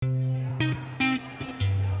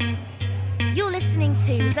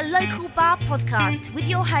to the Local Bar Podcast with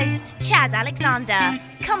your host, Chad Alexander.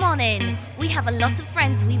 Come on in. We have a lot of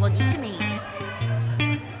friends we want you to meet.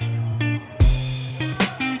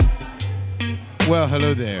 Well,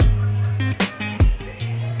 hello there.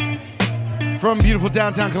 From beautiful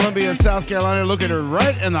downtown Columbia, South Carolina, located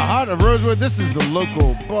right in the heart of Rosewood, this is the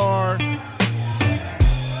Local Bar.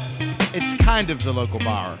 It's kind of the Local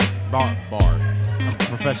Bar. I'm a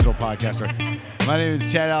professional podcaster. My name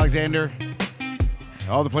is Chad Alexander.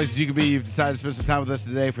 All the places you can be, you've decided to spend some time with us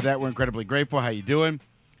today. For that, we're incredibly grateful. How you doing?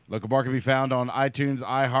 Local Bar can be found on iTunes,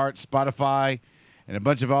 iHeart, Spotify, and a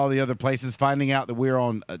bunch of all the other places. Finding out that we're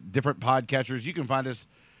on different podcatchers. You can find us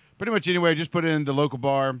pretty much anywhere. Just put in the Local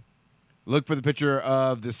Bar. Look for the picture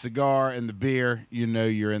of the cigar and the beer. You know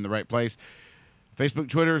you're in the right place. Facebook,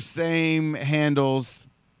 Twitter, same handles.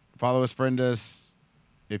 Follow us, friend us.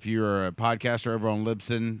 If you're a podcaster over on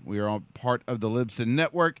Libsyn, we are on part of the Libsyn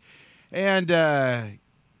network. And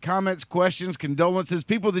comments, questions, condolences,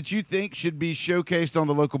 people that you think should be showcased on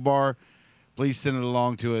the Local Bar, please send it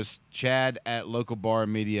along to us,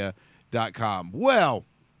 chad@localbarmedia.com. Well,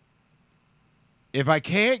 if I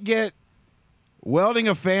can't get welding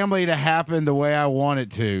a family to happen the way I want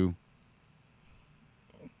it to,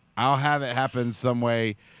 I'll have it happen some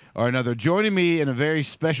way or another. Joining me in a very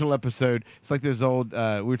special episode, it's like those old,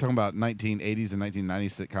 we were talking about 1980s and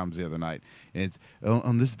 1990s sitcoms the other night, and it's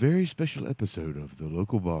on this very special episode of The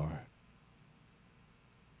Local Bar.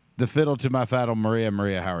 The fiddle to my faddle, Maria.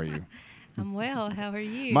 Maria, how are you? I'm well. How are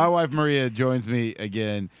you? My wife, Maria, joins me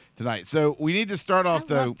again tonight. So we need to start off, I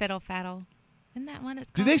though. love Fiddle Faddle. Isn't that one it's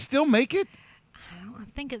Do called? they still make it? I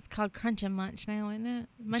think it's called Crunch and Munch now, isn't it?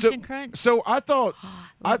 Munch and Crunch? So I thought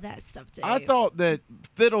love that stuff, too. I thought that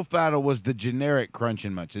Fiddle Faddle was the generic Crunch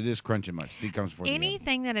and Munch. It is Crunch and Munch. See, it comes before the end.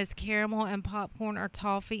 Anything that is caramel and popcorn or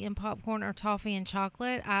toffee and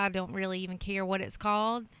chocolate, I don't really even care what it's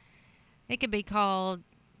called. It could be called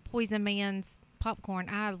Poison Man's popcorn.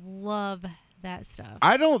 I love that stuff.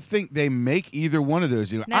 I don't think they make either one of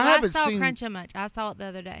those. No, I saw Crunch and Munch. I saw it the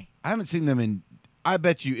other day. I haven't seen them in, I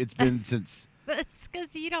bet you it's been since. That's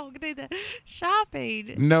because you don't do the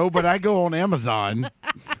shopping. No, but I go on Amazon.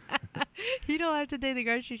 You don't have to do the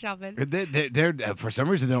grocery shopping. They're for some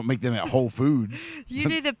reason, they don't make them at Whole Foods. You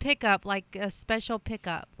do the pickup, like a special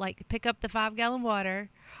pickup. Like pick up the 5-gallon water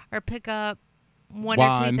or pick up one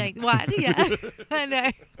or two things. Wine, yeah. I know.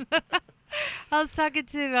 I was talking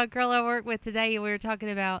to a girl I work with today, and we were talking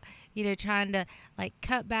about, trying to, like,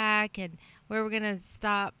 cut back and where we're going to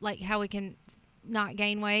stop, like, how we can not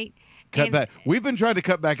gain weight. Cut back. We've been trying to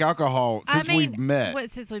cut back alcohol since we've met.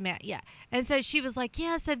 Since we met, yeah. And so she was like,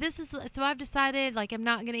 yeah, so I've decided, like, I'm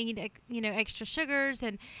not going to eat, extra sugars,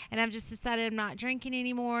 and I've just decided I'm not drinking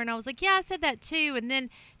anymore. And I was like, yeah, I said that too. And then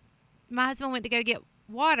my husband went to go get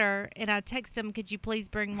water, and I texted him, could you please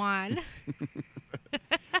bring wine?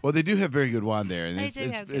 Well, they do have very good wine there, and it's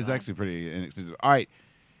actually pretty inexpensive. All right.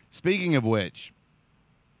 Speaking of which,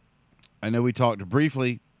 I know we talked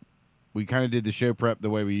briefly. We kind of did the show prep the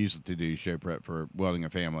way we used to do show prep for Welding a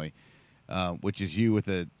Family, which is you with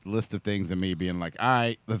a list of things and me being like, all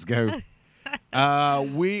right, let's go.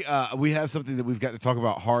 We have something that we've got to talk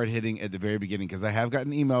about hard hitting at the very beginning, because I have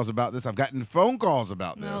gotten emails about this. I've gotten phone calls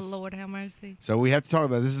about this. Oh, Lord, have mercy. So we have to talk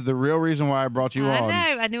about it. This is the real reason why I brought you on.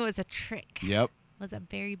 I knew it was a trick. Yep. It was a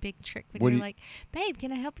very big trick when you're like, babe,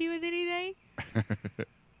 can I help you with anything?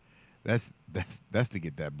 That's to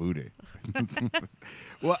get that booty.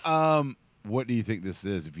 Well, what do you think this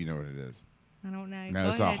is, if you know what it is? I don't know.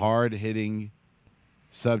 No, it's a hard-hitting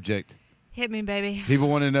subject. Hit me, baby. People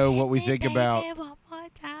want to know what we think about. One more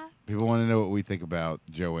time. People want to know what we think about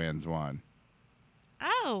Joanne's wine.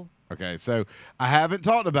 Oh. Okay, so I haven't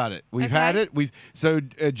talked about it. We've had it.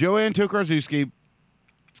 Joanne Tokarczewski,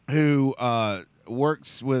 who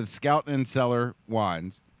works with Scout and Cellar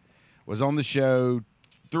Wines, was on the show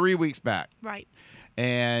 3 weeks back. Right.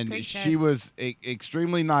 And she was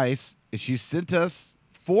extremely nice. She sent us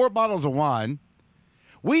 4 bottles of wine.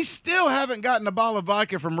 We still haven't gotten a bottle of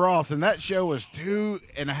vodka from Ross, and that show was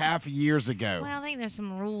 2.5 years ago. Well, I think there's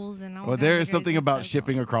some rules and all. Well, there is something about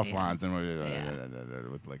shipping across lines and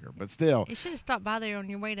with liquor, but still. You should have stopped by there on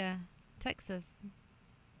your way to Texas.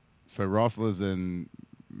 So Ross lives in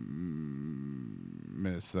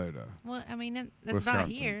Minnesota. Well, I mean, it's Wisconsin. not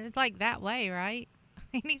here. It's like that way, right?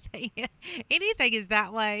 Anything is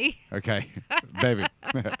that way. Okay, baby.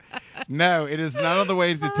 No, it is not on the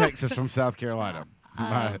way to Texas from South Carolina.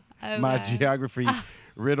 My geography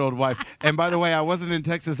riddled wife. And by the way, I wasn't in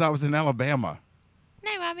Texas. I was in Alabama.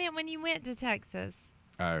 No, I meant when you went to Texas.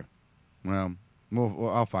 Oh, well, Well,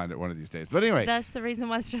 I'll find it one of these days. But anyway, That's the reason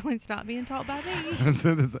why Sterling's not being taught by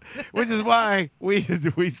me. which is why we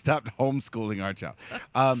stopped homeschooling our child.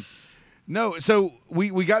 No, so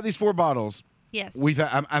we got these 4 bottles. Yes.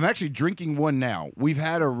 I'm actually drinking one now. We've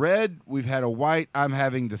had a red, we've had a white. I'm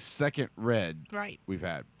having the second red. Right. We've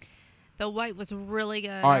had. The white was really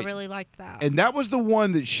good. All right. I really liked that. And that was the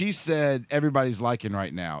one that she said everybody's liking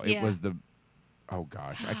right now. It Yeah. was the, oh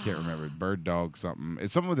gosh, I can't remember. Bird dog something.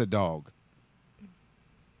 It's something with a dog.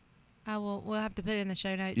 We'll have to put it in the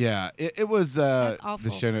show notes. Yeah, it was That's the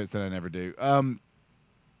awful. show notes that I never do.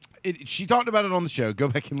 She talked about it on the show. Go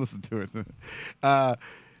back and listen to it.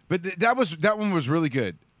 But that one was really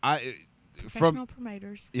good. Professional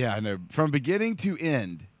promoters. Yeah, I know. From beginning to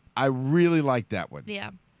end, I really liked that one.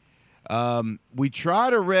 Yeah. We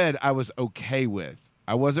tried a red I was okay with.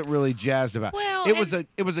 I wasn't really jazzed about. Well,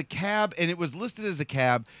 it was a cab, and it was listed as a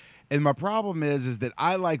cab. And my problem is that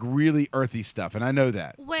I like really earthy stuff, and I know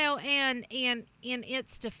that. Well, and in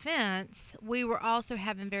its defense, we were also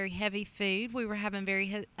having very heavy food. We were having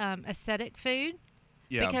very acidic food.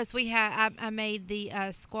 Yeah. Because I made the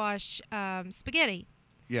squash spaghetti.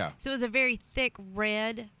 Yeah. So it was a very thick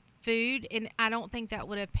red food, and I don't think that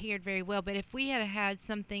would have paired very well. But if we had had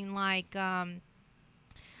something like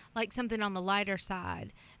something on the lighter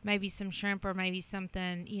side, maybe some shrimp or maybe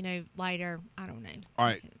something, lighter, I don't know. All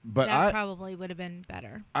right, but that probably would have been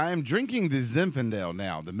better. I am drinking the Zinfandel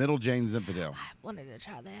now, the Middle Jane Zinfandel. I wanted to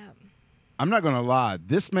try that. I'm not going to lie.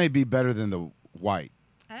 This may be better than the white.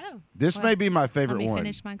 Oh. This may be my favorite let me one.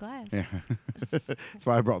 finish my glass. Yeah. That's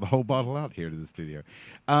why I brought the whole bottle out here to the studio.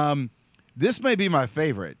 This may be my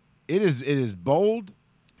favorite. It is bold.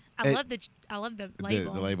 I love the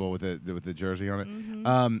label. The label with the jersey on it.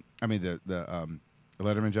 Mm-hmm. I mean the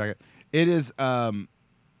Letterman jacket. It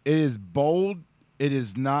is bold. It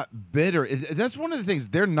is not bitter. That's one of the things.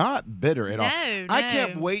 They're not bitter at all. I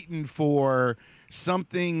kept waiting for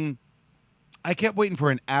something. I kept waiting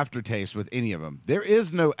for an aftertaste with any of them. There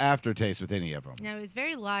is no aftertaste with any of them. No, it's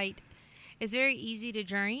very light. It's very easy to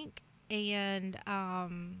drink, and I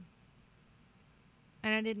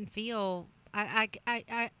didn't feel.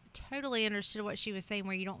 I totally understood what she was saying,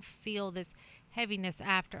 where you don't feel this heaviness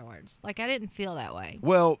afterwards. Like, I didn't feel that way.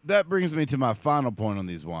 Well, that brings me to my final point on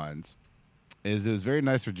these wines. Is it was very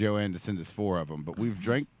nice for Joanne to send us 4 of them, but we've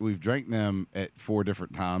drank them at 4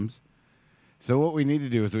 different times. So what we need to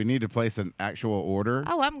do is we need to place an actual order.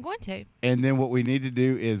 Oh, I'm going to. And then what we need to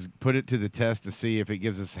do is put it to the test to see if it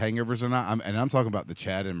gives us hangovers or not. I'm talking about the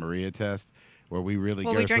Chad and Maria test, where we really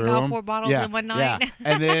go through them. We drink all 4 bottles in one night.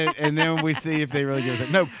 Yeah. and then we see if they really give us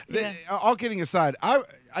that. No, all kidding aside,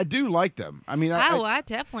 I do like them. I mean, I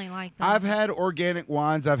definitely like them. I've had organic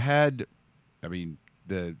wines. I've had,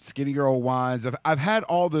 the Skinny Girl wines. I've had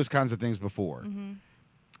all those kinds of things before. Mm-hmm.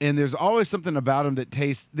 And there's always something about them that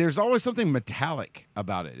tastes. There's always something metallic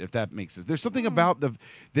about it, if that makes sense. There's something about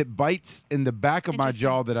that bites in the back of my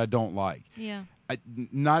jaw that I don't like. Yeah.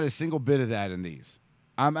 Not a single bit of that in these.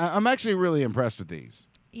 I'm actually really impressed with these.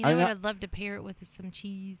 You know what? I'd love to pair it with some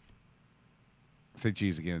cheese. Say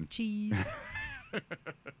cheese again. Cheese.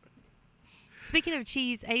 Speaking of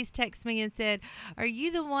cheese, Ace texted me and said, "Are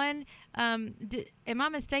you the one? Am I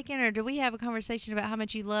mistaken, or do we have a conversation about how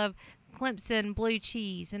much you love Clemson blue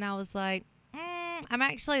cheese?" And I was like,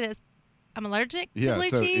 I'm allergic to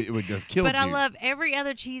blue cheese. It would have killed but you. I love every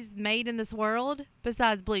other cheese made in this world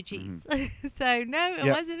besides blue cheese. Mm-hmm. So no, it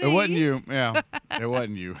wasn't me. It wasn't you. Yeah, it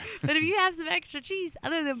wasn't you. But if you have some extra cheese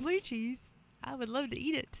other than blue cheese, I would love to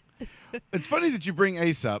eat it. It's funny that you bring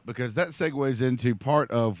Ace up, because that segues into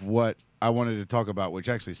part of what I wanted to talk about, which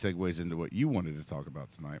actually segues into what you wanted to talk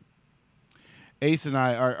about tonight. Ace and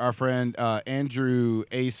I, our friend Andrew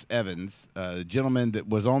Ace Evans, the gentleman that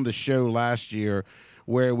was on the show last year,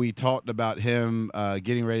 where we talked about him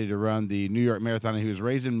getting ready to run the New York Marathon, and he was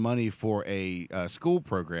raising money for a school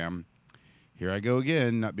program. Here I go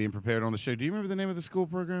again, not being prepared on the show. Do you remember the name of the school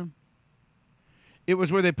program? It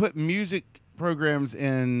was where they put music programs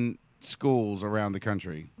in schools around the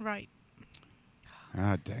country. Right.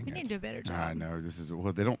 Ah, dang it. We need to do a better job. I know.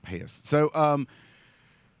 They don't pay us. So,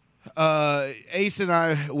 Ace and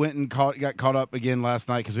I went and got caught up again last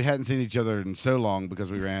night, because we hadn't seen each other in so long,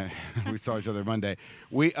 because we saw each other Monday.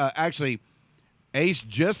 We actually, Ace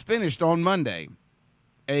just finished on Monday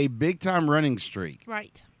a big time running streak.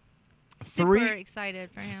 Right. Super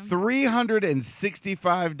excited for him.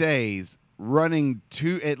 365 days running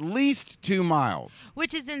at least 2 miles.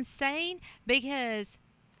 Which is insane, because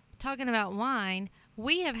talking about wine,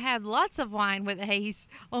 we have had lots of wine with Ace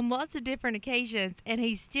on lots of different occasions, and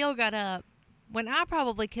he still got up. When I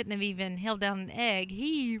probably couldn't have even held down an egg,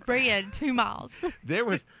 he ran 2 miles.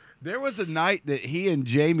 There was a night that he and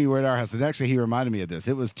Jamie were at our house, and actually he reminded me of this.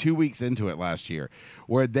 It was 2 weeks into it last year,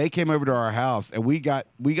 where they came over to our house, and we got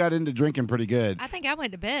into drinking pretty good. I think I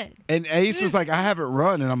went to bed. And Ace was like, "I haven't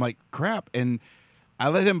run," and I'm like, "Crap!" And I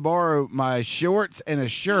let him borrow my shorts and a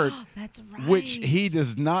shirt, That's right. which he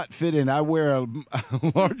does not fit in. I wear a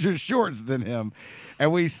larger shorts than him,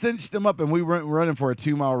 and we cinched him up, and we went running for a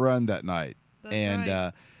 2-mile run that night. That's and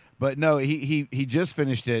right. but no, he just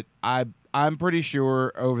finished it. I'm pretty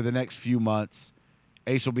sure over the next few months,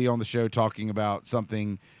 Ace will be on the show talking about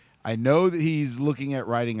something. I know that he's looking at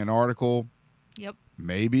writing an article, Yep.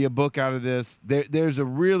 maybe a book out of this. There's a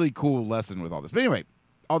really cool lesson with all this. But anyway,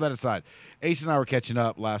 all that aside, Ace and I were catching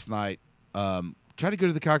up last night. Try to go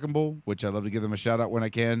to the Cock and Bull, which I love to give them a shout out when I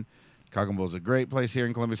can. Cock and Bull is a great place here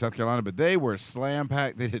in Columbia, South Carolina, but they were slam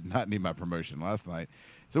packed. They did not need my promotion last night.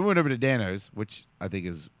 So we went over to Dano's, which I think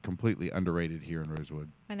is completely underrated here in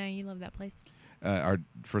Rosewood. I know you love that place.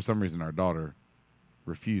 For some reason, our daughter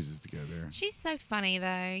refuses to go there. She's so funny,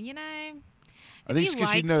 though. You know, I think you because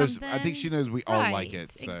she like knows. I something- think she knows we all right, like it.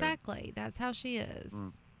 So. Exactly. That's how she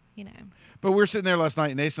is. You know. But we were sitting there last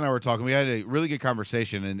night, and Ace and I were talking. We had a really good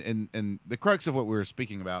conversation, and the crux of what we were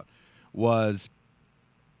speaking about was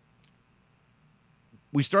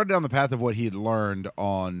we started down the path of what he had learned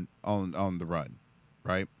on the run,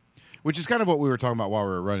 right? Which is kind of what we were talking about while we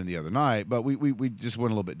were running the other night, but we just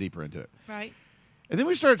went a little bit deeper into it. Right. And then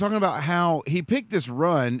we started talking about how he picked this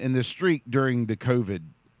run and this streak during the COVID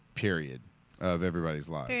period of everybody's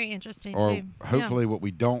life. Very interesting, or too. hopefully what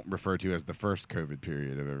we don't refer to as the first COVID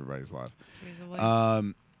period of everybody's life. Yeah.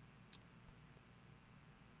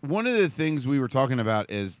 One of the things we were talking about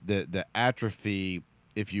is the atrophy,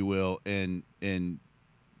 if you will, in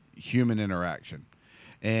human interaction.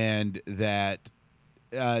 And that,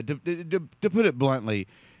 to put it bluntly,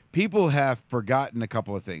 people have forgotten a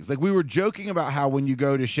couple of things. Like we were joking about how when you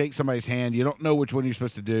go to shake somebody's hand, you don't know which one you're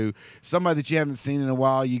supposed to do. Somebody that you haven't seen in a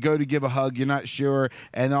while, you go to give a hug, you're not sure,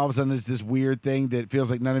 and all of a sudden it's this weird thing that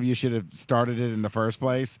feels like none of you should have started it in the first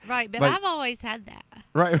place. Right, but like, I've always had that.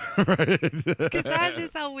 Right, right. Because I have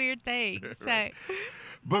this whole weird thing. So,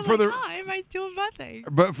 But I'm for like, the oh, everybody's doing my thing.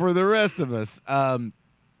 But for the rest of us,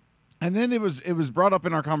 and then it was brought up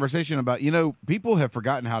in our conversation about, people have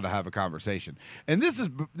forgotten how to have a conversation. And this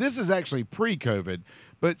is actually pre-COVID,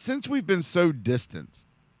 but since we've been so distanced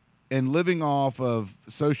and living off of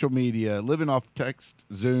social media, living off text,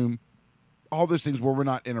 Zoom, all those things where we're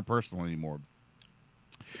not interpersonal anymore.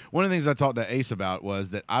 One of the things I talked to Ace about was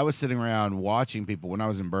that I was sitting around watching people when I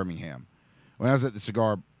was in Birmingham, when I was at the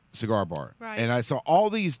cigar bar. Right. And I saw all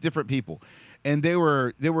these different people. And they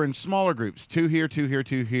were in smaller groups, 2 here, 2 here,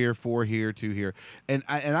 2 here, 4 here, 2 here, and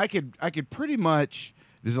I could pretty much.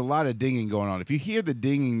 There's a lot of dinging going on. If you hear the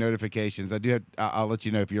dinging notifications, I'll let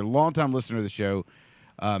you know. If you're a longtime listener to the show,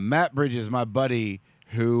 Matt Bridges, my buddy,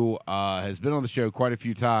 who has been on the show quite a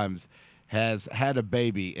few times, has had a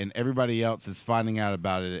baby, and everybody else is finding out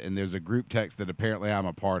about it. And there's a group text that apparently I'm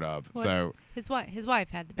a part of. So his wife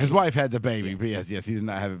had the baby. his wife had the baby, but yes, he did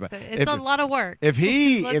not have it. So it's a lot of work. If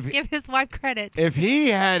he, Let's give his wife credit. If he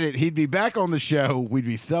had it, he'd be back on the show. We'd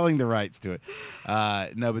be selling the rights to it.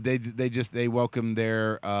 No, but they welcomed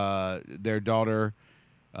their daughter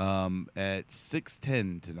at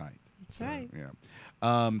 6:10 tonight. That's right.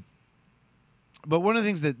 Yeah. But one of the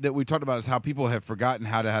things that we talked about is how people have forgotten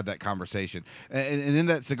how to have that conversation. And in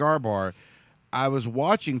that cigar bar, I was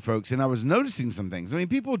watching folks and I was noticing some things. I mean,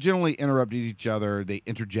 people generally interrupted each other. They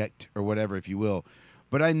interject or whatever, if you will.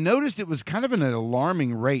 But I noticed it was kind of an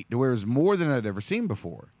alarming rate to where it was more than I'd ever seen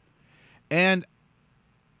before. And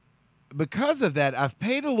because of that, I've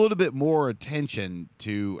paid a little bit more attention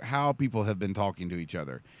to how people have been talking to each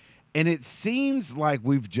other. And it seems like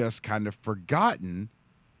we've just kind of forgotten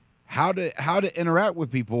how to interact with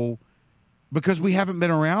people because we haven't been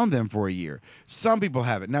around them for a year. Some people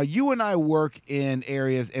haven't. Now, you and I work in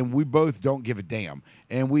areas, and we both don't give a damn.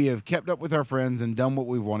 And we have kept up with our friends and done what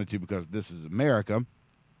we wanted to because this is America.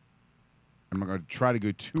 I'm not going to try to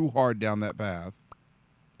go too hard down that path.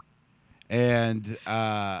 And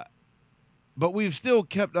but we've still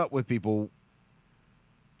kept up with people.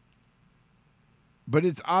 But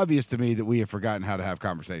it's obvious to me that we have forgotten how to have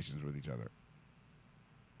conversations with each other.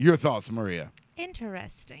 Your thoughts, Maria?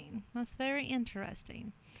 Interesting. That's very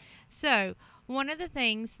interesting. So, one of the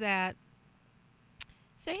things that...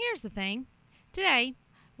 So, here's the thing. Today,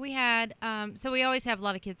 we had... so, we always have a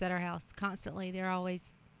lot of kids at our house, constantly. There are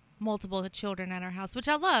always multiple children at our house, which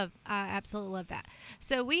I love. I absolutely love that.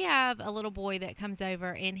 So, we have a little boy that comes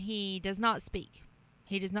over, and he does not speak.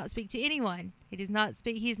 He does not speak to anyone. He does not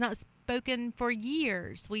speak. He's not spoken for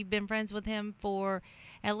years. We've been friends with him for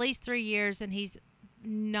at least 3 years, and he's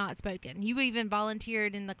not spoken. You even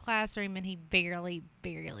volunteered in the classroom, and he barely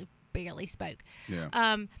spoke.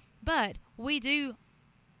 Yeah. But we do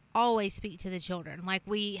always speak to the children. Like,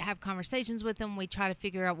 we have conversations with them. We try to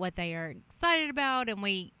figure out what they are excited about, and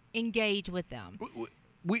we engage with them.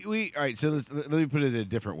 We all right. So let me put it a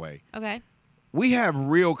different way. Okay. We have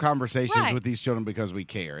real conversations Right. with these children because we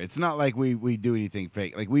care. It's not like we do anything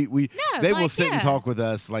fake. Like they like, will sit and yeah. talk with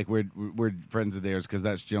us like we're friends of theirs because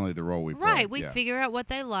that's generally the role we play. Right. We figure out what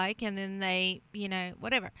they like, and then they,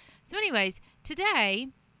 whatever. So anyways, today,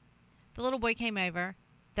 the little boy came over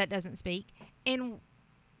that doesn't speak, and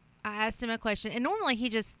I asked him a question, and normally he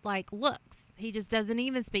just like looks. He just doesn't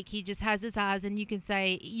even speak. He just has his eyes, and you can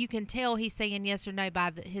tell he's saying yes or no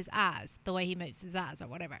by his eyes, the way he moves his eyes or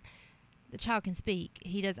whatever. The child can speak.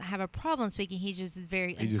 He doesn't have a problem speaking. He just is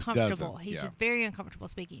very uncomfortable. He's just very uncomfortable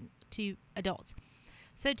speaking to adults.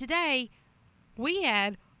 So today, we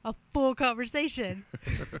had a full conversation.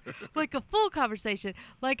 Like a full conversation.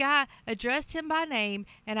 Like, I addressed him by name,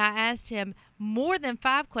 and I asked him more than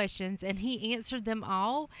 5 questions, and he answered them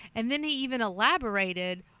all. And then he even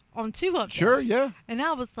elaborated on 2 of them. Sure, yeah. And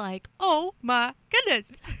I was like, oh my goodness.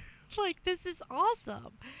 Like, this is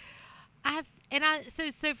awesome.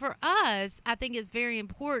 So for us, I think it's very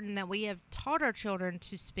important that we have taught our children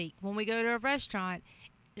to speak. When we go to a restaurant,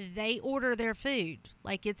 they order their food.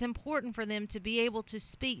 Like, it's important for them to be able to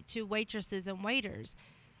speak to waitresses and waiters.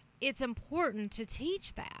 It's important to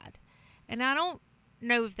teach that. And I don't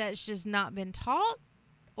know if that's just not been taught,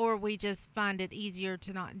 or we just find it easier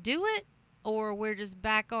to not do it, or we're just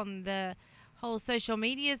back on the whole social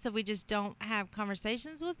media, so we just don't have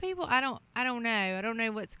conversations with people. I don't know. I don't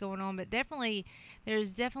know what's going on, but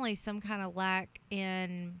there's definitely some kind of lack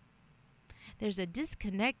in. There's a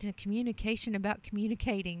disconnect in communication about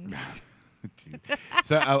communicating.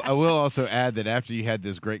 So I will also add that after you had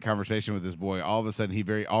this great conversation with this boy, all of a sudden he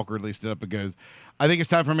very awkwardly stood up and goes, "I think it's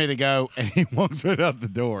time for me to go," and he walks right out the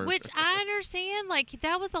door. Which I understand, like,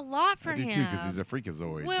 that was a lot for him. Because he's a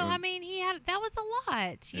freakazoid. Well, I mean, that was a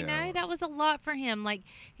lot, you know? That was a lot for him. Like,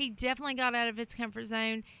 he definitely got out of his comfort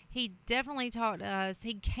zone. He definitely talked to us.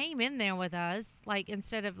 He came in there with us, like,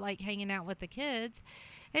 instead of, like, hanging out with the kids.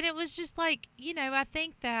 And it was just like, I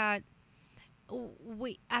think that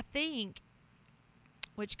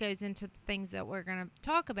which goes into the things that we're going to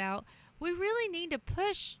talk about, we really need to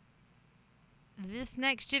push this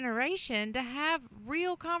next generation to have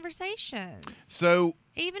real conversations. So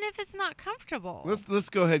even if it's not comfortable. Let's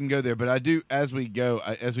go ahead and go there. But I do, as we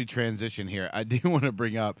transition here, I do want to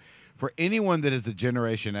bring up, for anyone that is a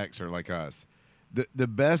Generation Xer like us, the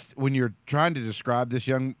best when you're trying to describe this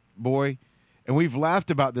young boy, and we've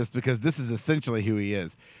laughed about this because this is essentially who he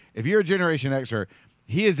is. If you're a Generation Xer,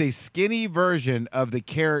 he is a skinny version of the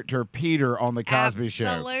character Peter on the Cosby Show.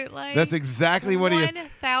 Absolutely. That's exactly what he is.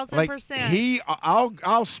 1,000%.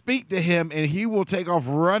 I'll speak to him, and he will take off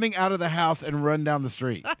running out of the house and run down the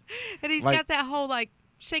street. And he's got that whole, like,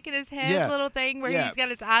 shaking his head little thing where he's got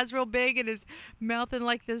his eyes real big and his mouth in,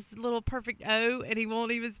 like, this little perfect O, and he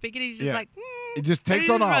won't even speak it. He's just like, it just takes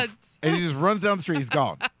on off, runs. and he just runs down the street. He's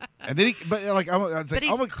gone. And then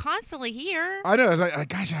he's constantly here. I know. I was like,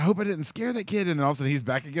 gosh, I hope I didn't scare that kid. And then all of a sudden he's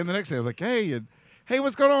back again the next day. I was like, hey,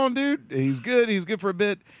 what's going on, dude? And he's good. He's good for a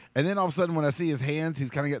bit. And then all of a sudden when I see his hands, he's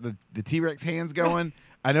kind of got the T-Rex hands going.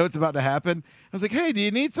 I know it's about to happen. I was like, hey, do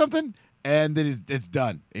you need something? And then it's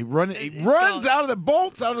done. He runs out of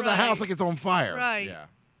the house like it's on fire. Right. Yeah.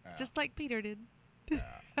 Just like Peter did.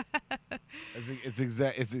 It's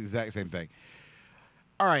the exact same thing.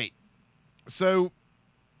 All right. So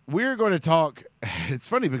we're going to talk. It's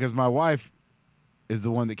funny because my wife is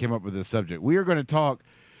the one that came up with this subject. We're going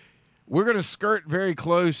to skirt very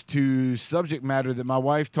close to subject matter that my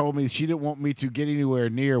wife told me she didn't want me to get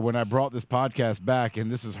anywhere near when I brought this podcast back,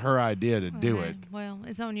 and this was her idea to do it. Well,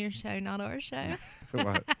 it's on your show, not our show.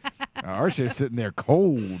 Our show's sitting there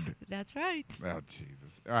cold. That's right. Oh,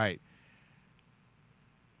 Jesus. All right.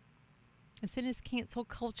 As soon as cancel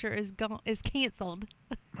culture is canceled,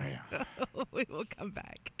 we will come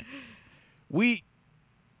back. We've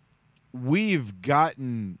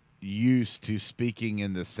gotten used to speaking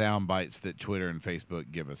in the sound bites that Twitter and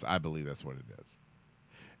Facebook give us. I believe that's what it is.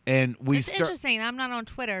 And it's interesting. I'm not on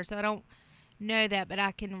Twitter, so I don't know that, but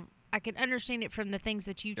I can understand it from the things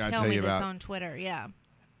that you tell me that's on Twitter. Yeah.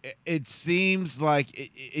 It seems like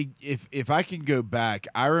if I can go back,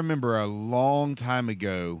 I remember a long time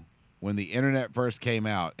ago when the internet first came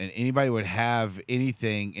out and anybody would have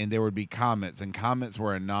anything and there would be comments, and comments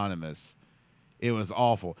were anonymous. It was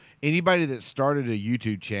awful. Anybody that started a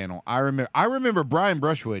YouTube channel, I remember Brian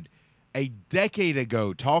Brushwood a decade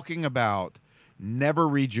ago talking about never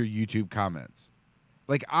read your YouTube comments.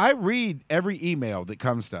 Like, I read every email that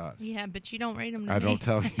comes to us. Yeah, but you don't read them to I me. don't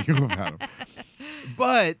tell you about them.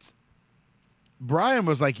 But Brian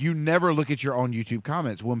was like, you never look at your own YouTube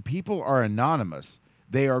comments. When people are anonymous,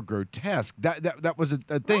 they are grotesque. That was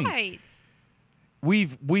a thing. Right.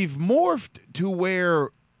 We've morphed to where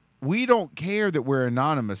we don't care that we're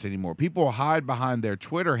anonymous anymore. People hide behind their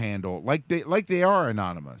Twitter handle like they are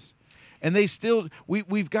anonymous. And they still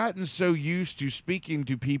we've gotten so used to speaking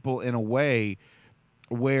to people in a way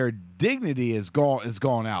where dignity is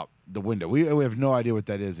gone out the window. We have no idea what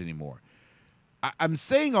that is anymore. I'm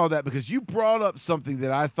saying all that because you brought up something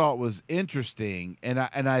that I thought was interesting, and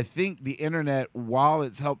I think the internet, while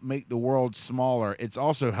it's helped make the world smaller, it's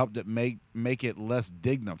also helped it make it less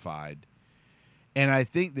dignified. And I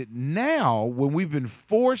think that now, when we've been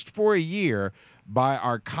forced for a year by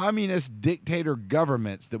our communist dictator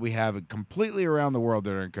governments that we have completely around the world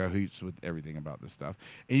that are in cahoots with everything about this stuff,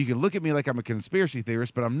 and you can look at me like I'm a conspiracy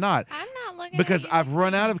theorist, but I'm not. I'm not looking Because at you. I've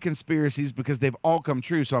run out of conspiracies because they've all come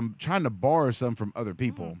true, so I'm trying to borrow some from other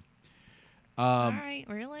people. All right,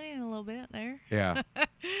 reeling in a little bit there. Yeah.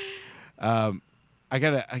 I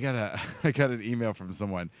got an email from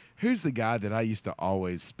someone. Who's the guy that I used to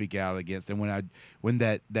always speak out against? And when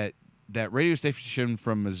that radio station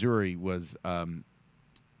from Missouri was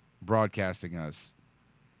broadcasting us,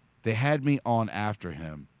 they had me on after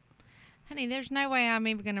him. Honey, there's no way I'm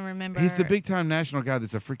even going to remember. He's the big time national guy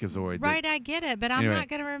that's a freakazoid. Right, I get it, but I'm Anyway, not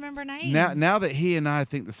going to remember names. Now that he and I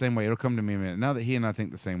think the same way, it'll come to me in a minute. Now that he and I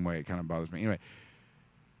think the same way, it kind of bothers me. Anyway,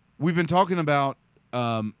 we've been talking about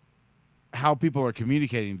how people are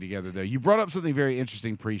communicating together, though. You brought up something very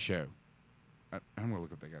interesting pre-show. I'm going to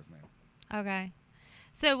look up that guy's name. Okay.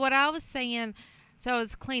 So what I was saying, so I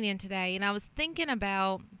was cleaning today, and I was thinking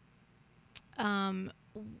about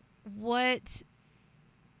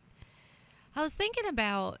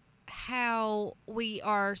how we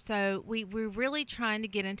are, so we're really trying to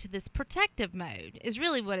get into this protective mode is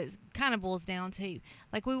really what it kind of boils down to.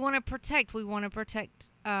 Like, we want to protect,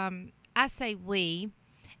 I say we,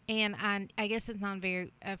 and I guess it's not a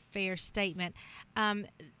fair statement.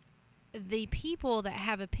 The people that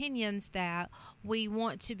have opinions, that we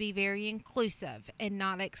want to be very inclusive and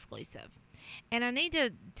not exclusive. And I need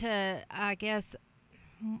to I guess,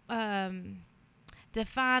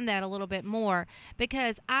 define that a little bit more,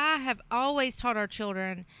 because I have always taught our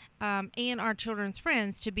children and our children's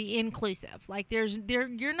friends to be inclusive. Like,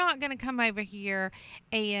 you're not going to come over here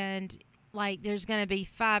and like there's going to be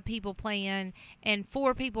 5 people playing and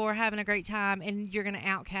 4 people are having a great time and you're going to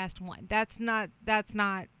outcast one. That's not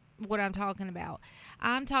what I'm talking about.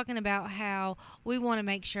 I'm talking about how we want to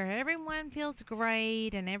make sure everyone feels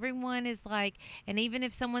great and everyone is like, and even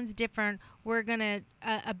if someone's different, we're going to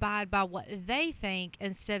abide by what they think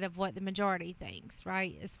instead of what the majority thinks,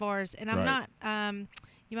 right? As far as, and I'm Right. not,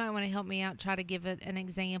 you might want to help me out, try to give it an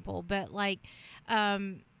example, but like,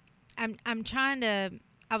 I'm trying to,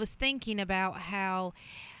 I was thinking about how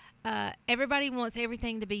everybody wants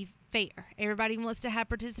everything to be fair. Everybody wants to have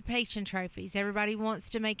participation trophies. Everybody wants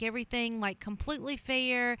to make everything like completely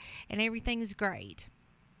fair and everything's great.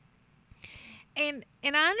 And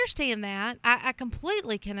I understand that. I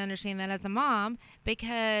completely can understand that as a mom,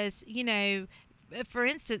 because, you know, for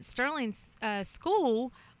instance, Sterling's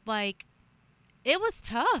school, like, it was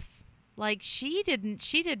tough. Like, she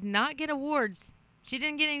did not get awards. She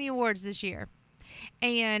didn't get any awards this year.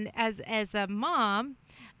 And as a mom,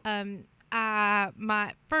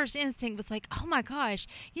 my first instinct was like, oh my gosh,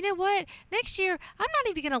 you know what? Next year, I'm not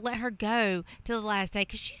even going to let her go to the last day,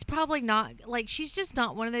 because she's probably not, like, she's just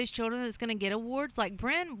not one of those children that's going to get awards. Like,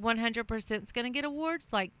 Bryn 100% is going to get awards.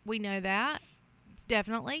 Like, we know that.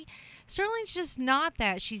 Definitely. Sterling's just not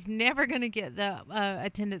that. She's never going to get the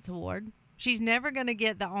attendance award. She's never going to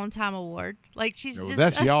get the on-time award. Like, she's No, just...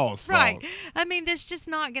 that's y'all's right. fault. I mean, that's just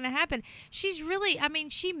not going to happen. She's really... I mean,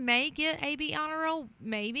 she may get AB honor roll,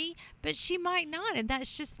 maybe, but she might not. And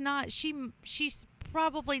that's just not... She's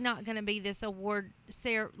probably not going to be this award...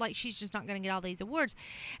 Like, she's just not going to get all these awards.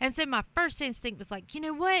 And so my first instinct was like, you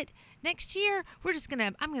know what? Next year, we're just going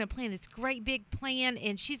to... I'm going to plan this great big plan,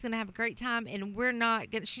 and she's going to have a great time, and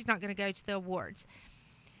she's not going to go to the awards.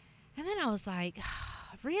 And then I was like,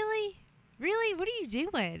 really? Really? What are you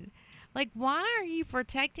doing? Like, why are you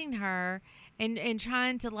protecting her and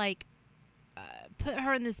trying to, like, put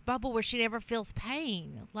her in this bubble where she never feels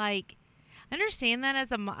pain? Like, I understand that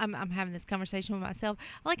as a mom. I'm having this conversation with myself.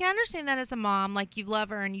 Like, I understand that as a mom. Like, you love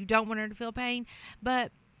her and you don't want her to feel pain.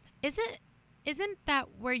 But isn't that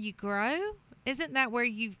where you grow? Isn't that where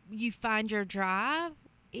you find your drive?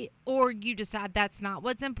 Or you decide that's not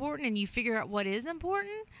what's important and you figure out what is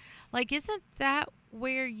important? Like, isn't that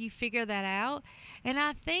where you figure that out? And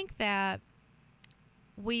I think that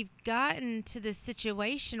we've gotten to this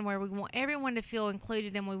situation where we want everyone to feel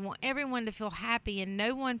included and we want everyone to feel happy and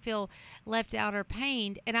no one feel left out or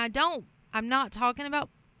pained. And I'm not talking about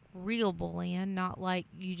real bullying, not like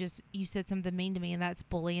you said something mean to me and that's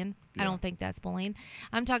bullying. Yeah. I don't think that's bullying.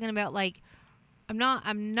 I'm talking about like I'm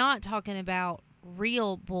not talking about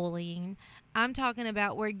real bullying. I'm talking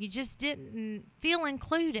about where you just didn't feel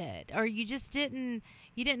included or you didn't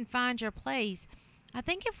find your place. I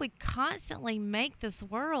think if we constantly make this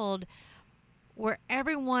world where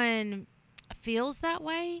everyone feels that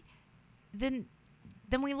way, then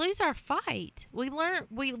we lose our fight. We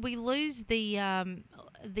lose the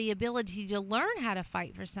ability to learn how to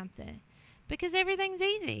fight for something because everything's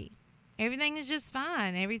easy. Everything is just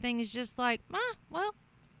fine. Everything is just like, well,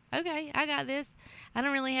 okay, I got this. I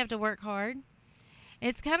don't really have to work hard.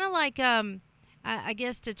 It's kind of like, I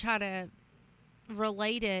guess to try to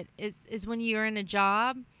relate it is when you're in a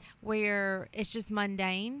job where it's just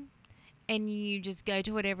mundane and you just go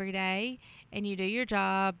to it every day and you do your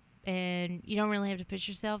job and you don't really have to push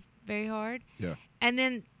yourself very hard. Yeah. And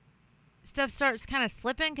then stuff starts kind of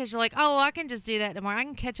slipping because you're like, oh, I can just do that tomorrow. I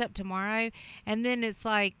can catch up tomorrow. And then it's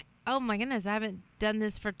like, oh my goodness, I haven't done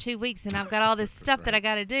this for 2 weeks and I've got all this stuff Right. that I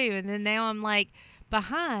got to do. And then now I'm like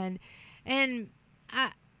behind. And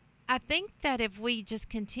I think that if we just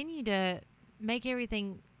continue to make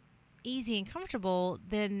everything easy and comfortable,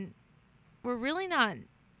 then we're really not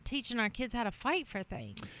teaching our kids how to fight for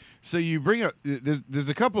things. So you bring up there's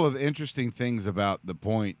a couple of interesting things about the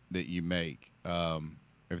point that you make.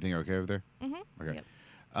 Everything okay over there? Mm-hmm. Okay.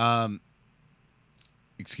 Yep.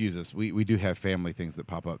 Excuse us. We do have family things that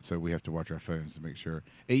pop up, so we have to watch our phones to make sure.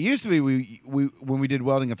 It used to be we when we did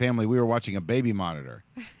Welding a Family, we were watching a baby monitor.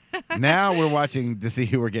 Now we're watching to see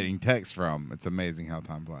who we're getting texts from. It's amazing how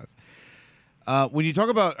time flies. When you talk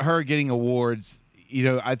about her getting awards,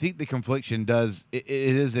 I think the confliction it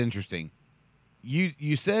is interesting.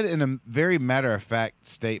 You said in a very matter-of-fact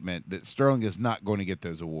statement that Sterling is not going to get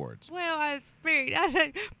those awards. Well,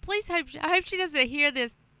 please I hope she doesn't hear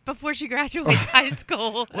this before she graduates high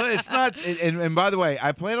school. Well, it's not. And by the way,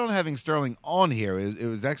 I plan on having Sterling on here. It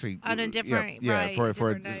was actually On a different, yeah, right, for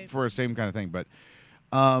different note. for the same kind of thing. But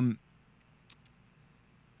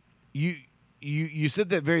you said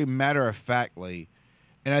that very matter-of-factly,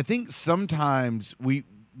 and I think sometimes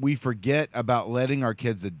we forget about letting our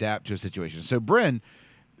kids adapt to a situation. So Bryn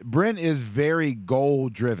is very goal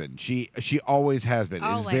driven. She always has been.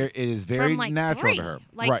 Always. It is very From, like, natural 3. to her.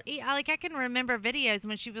 Like, Right. I can remember videos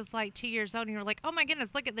when she was like 2 years old, and you're like, oh my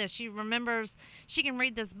goodness, look at this. She remembers. She can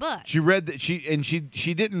read this book. She read that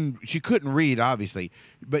she couldn't read obviously,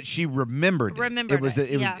 but she remembered.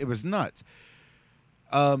 It was nuts.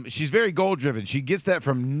 She's very goal driven. She gets that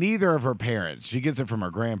from neither of her parents. She gets it from her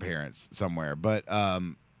grandparents somewhere, but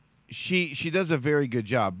she does a very good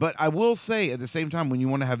job. But I will say at the same time, when you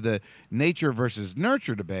want to have the nature versus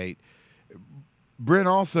nurture debate, Bryn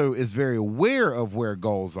also is very aware of where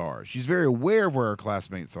goals are. She's very aware of where her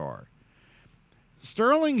classmates are.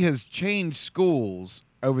 Sterling has changed schools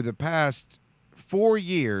over the past 4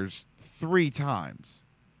 years 3 times.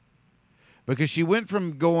 Because she went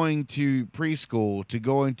from going to preschool to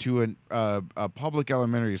going to a public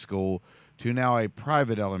elementary school to now a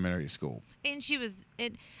private elementary school. And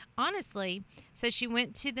honestly, so she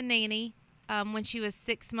went to the nanny when she was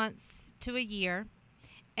 6 months to a year,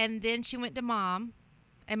 and then she went to mom,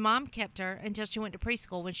 and mom kept her until she went to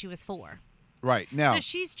preschool when she was 4. Right now, So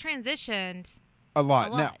she's transitioned a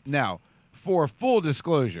lot. Now, for full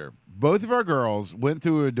disclosure, both of our girls went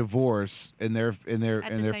through a divorce in their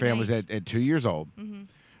same families age. at 2 years old. Mm-hmm.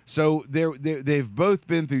 So they've both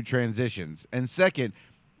been through transitions. And second,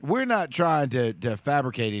 we're not trying to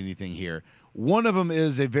fabricate anything here. One of them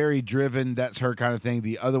is a very driven, that's her kind of thing.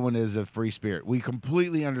 The other one is a free spirit. We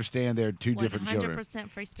completely understand they're two different children. 100%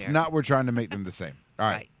 free spirit. It's not we're trying to make them the same. All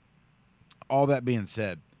right. All that being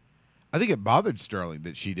said, I think it bothered Sterling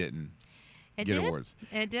that she didn't get awards.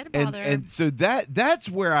 It did bother her. And so that's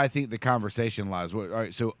where I think the conversation lies. All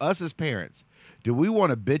right, so us as parents, do we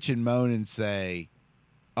want to bitch and moan and say,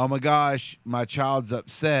 oh my gosh, my child's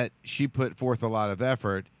upset, she put forth a lot of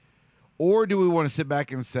effort? Or do we want to sit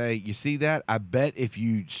back and say, you see that? I bet if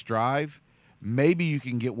you strive, maybe you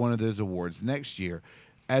can get one of those awards next year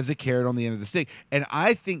as a carrot on the end of the stick. And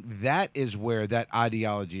I think that is where that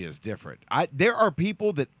ideology is different. There are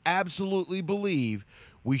people that absolutely believe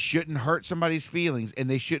we shouldn't hurt somebody's feelings and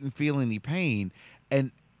they shouldn't feel any pain.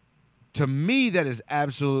 And to me, that is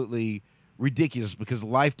absolutely ridiculous because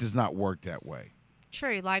life does not work that way.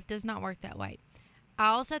 True, life does not work that way. I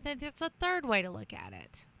also think there's a third way to look at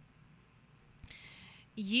it.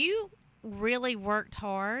 you really worked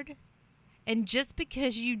hard. And just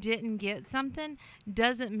because you didn't get something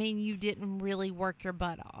doesn't mean you didn't really work your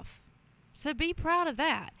butt off. So be proud of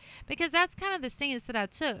that, because that's kind of the stance that I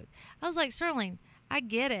took. I was like, Sterling, I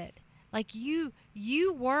get it. Like you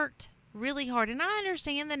worked really hard, and I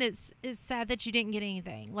understand that it's sad that you didn't get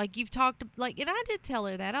anything. Like you've talked, like, and I did tell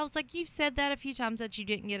her that. I was like, you've said that a few times that you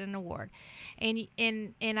didn't get an award, and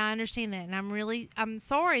I understand that, and I'm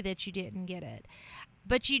sorry that you didn't get it.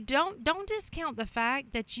 But you don't discount the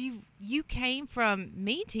fact that you came from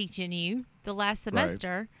me teaching you the last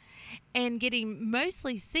semester, and getting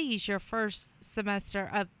mostly C's your first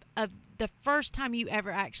semester of the first time you ever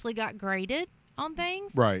actually got graded on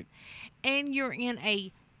things. Right. And you're in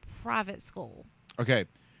a private school. Okay.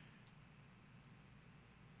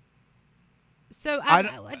 So I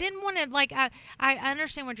didn't want to, like, I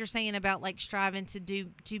understand what you're saying about, like, striving to do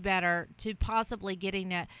better, to possibly getting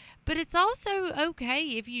that. But it's also okay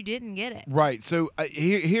if you didn't get it. Right. So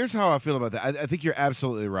here's how I feel about that. I think you're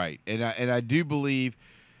absolutely right. And I do believe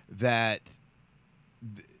that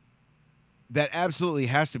that absolutely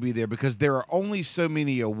has to be there, because there are only so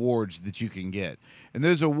many awards that you can get. And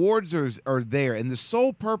those awards are there. And the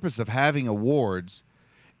sole purpose of having awards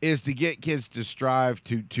is to get kids to strive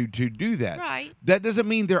to do that. Right. That doesn't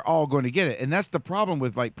mean they're all going to get it. And that's the problem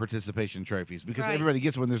with, like, participation trophies, because Right. everybody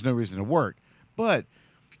gets one. There's no reason to work. But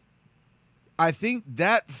I think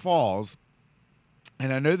that falls,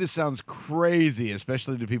 and I know this sounds crazy,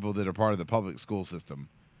 especially to people that are part of the public school system,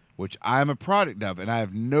 which I'm a product of, and I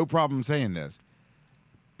have no problem saying this,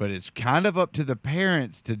 but it's kind of up to the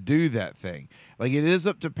parents to do that thing. Like, it is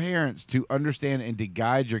up to parents to understand and to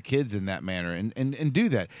guide your kids in that manner, and do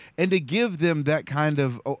that, and to give them that kind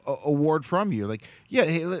of award from you. Like, yeah,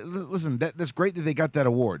 hey, listen, that's great that they got that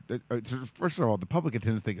award. First of all, the public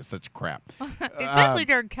attendance thing is such crap. Especially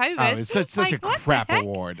during COVID. Oh, it's such Like, a what the crap heck?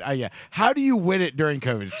 award. Yeah. How do you win it during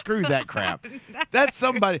COVID? Screw that crap. That's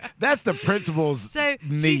the principal's So she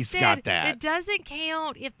niece said got that. it doesn't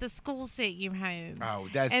count if the school sent you home. Oh,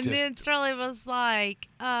 that's and just... then Sterling was like,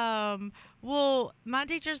 well, my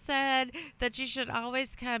teacher said that you should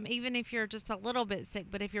always come even if you're just a little bit sick.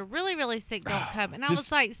 But if you're really, really sick, don't come. And I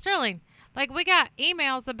was like, Sterling, like, we got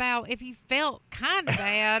emails about if you felt kind of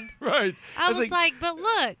bad. Right. I was like, but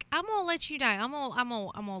look, I'm going to let you know. I'm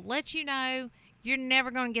gonna let you know you're never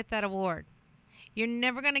going to get that award. You're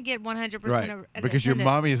never going to get 100% right. of Because your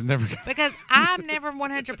mommy is never... Because I'm never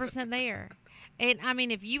 100% there. And, I mean,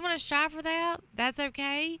 if you want to strive for that, that's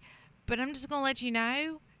okay. But I'm just going to let you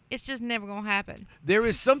know it's just never going to happen. There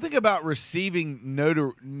is something about receiving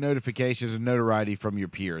notifications and notoriety from your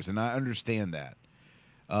peers, and I understand that.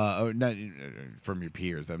 Not from your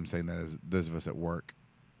peers. I'm saying that as those of us at work.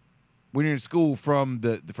 When you're in school, from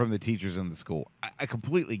the teachers in the school. I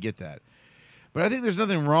completely get that. But I think there's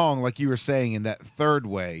nothing wrong, like you were saying, in that third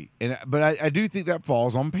way. But I do think that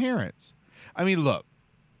falls on parents. I mean, look,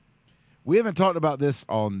 we haven't talked about this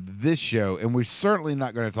on this show, and we're certainly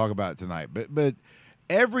not going to talk about it tonight. But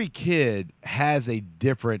every kid has a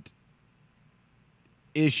different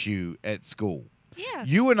issue at school. Yeah.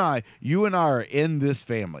 You and I are in this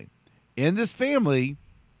family. In this family,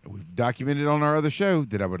 we've documented on our other show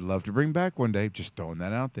that I would love to bring back one day. Just throwing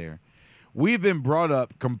that out there. We've been brought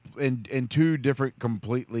up in two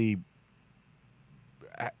completely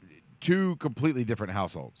different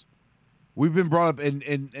households. We've been brought up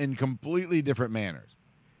in completely different manners.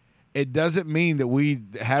 It doesn't mean that we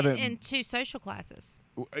haven't... In two social classes.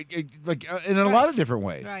 Like, in a lot of different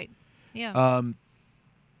ways. Right. Yeah.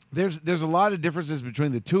 There's a lot of differences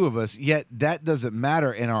between the two of us, yet that doesn't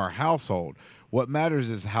matter in our household. What matters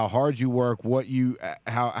is how hard you work,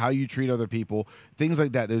 how you treat other people, things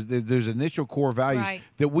like that. There's initial core values Right.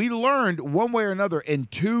 that we learned one way or another in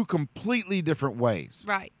two completely different ways.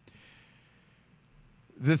 Right.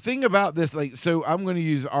 The thing about this, like, so I'm going to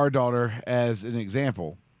use our daughter as an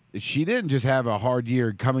example. She didn't just have a hard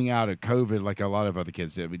year coming out of COVID like a lot of other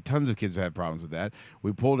kids did. I mean, tons of kids have had problems with that.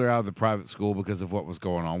 We pulled her out of the private school because of what was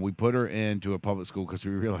going on. We put her into a public school because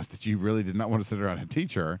we realized that she really did not want to sit around and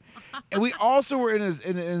teach her. And we also were in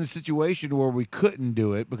a situation where we couldn't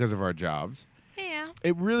do it because of our jobs. Yeah.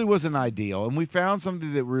 It really wasn't ideal, and we found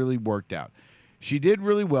something that really worked out. She did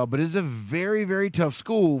really well, but it's a very, very tough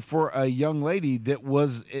school for a young lady that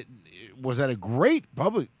was at a great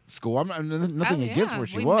public school. I'm nothing against where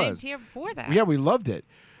she was. We moved here before that. Yeah, we loved it.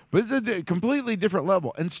 But it's a completely different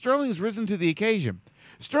level. And Sterling's risen to the occasion.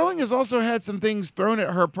 Sterling has also had some things thrown at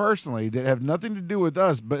her personally that have nothing to do with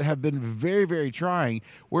us, but have been very, very trying,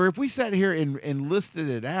 where if we sat here and listed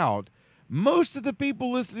it out, most of the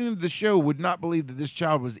people listening to the show would not believe that this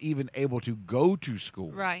child was even able to go to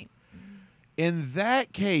school. Right. In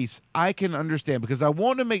that case, I can understand, because I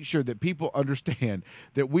want to make sure that people understand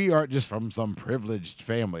that we aren't just from some privileged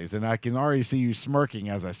families. And I can already see you smirking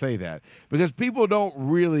as I say that, because people don't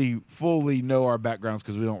really fully know our backgrounds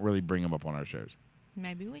because we don't really bring them up on our shows.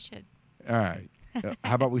 Maybe we should. All right.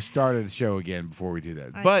 How about we start the show again before we do that?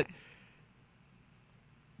 Okay. But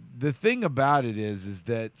the thing about it is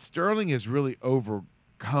that Sterling has really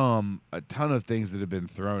overcome a ton of things that have been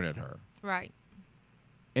thrown at her. Right.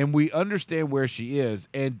 And we understand where she is.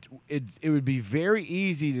 And it would be very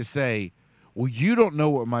easy to say, well, you don't know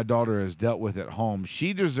what my daughter has dealt with at home.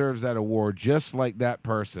 She deserves that award just like that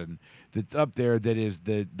person that's up there that is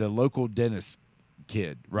the local dentist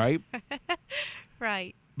kid, right?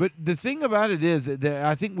 Right. But the thing about it is that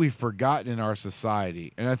I think we've forgotten in our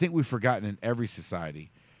society, and I think we've forgotten in every society.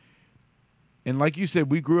 And like you said,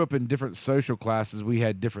 we grew up in different social classes. We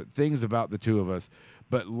had different things about the two of us.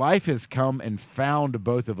 But life has come and found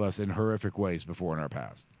both of us in horrific ways before in our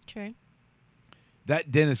past. True.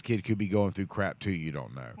 That dentist kid could be going through crap too, you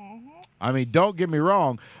don't know. Mm-hmm. I mean, don't get me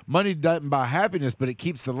wrong. Money doesn't buy happiness, but it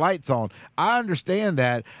keeps the lights on. I understand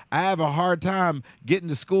that. I have a hard time getting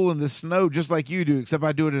to school in the snow just like you do, except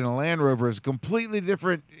I do it in a Land Rover. It's a completely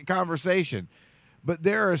different conversation. But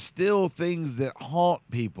there are still things that haunt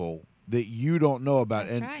people that you don't know about.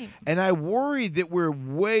 That's right. And I worry that we're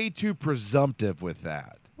way too presumptive with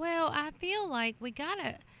that. Well, I feel like we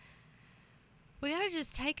gotta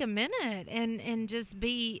just take a minute and just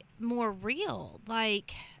be more real.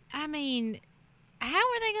 Like, I mean, how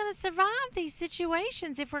are they going to survive these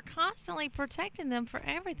situations if we're constantly protecting them for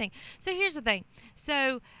everything? So here's the thing.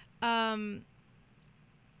 So,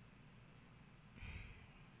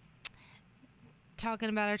 talking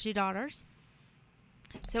about our two daughters.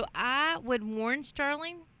 So I would warn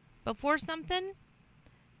Sterling before something,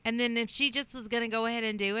 and then if she just was going to go ahead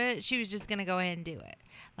and do it, she was just going to go ahead and do it.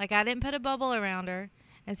 Like, I didn't put a bubble around her,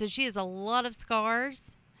 and so she has a lot of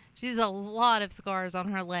scars. She has a lot of scars on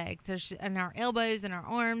her legs and her elbows and her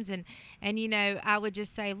arms, and you know, I would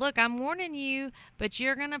just say, look, I'm warning you, but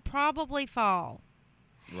you're going to probably fall.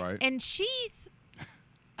 Right. And she's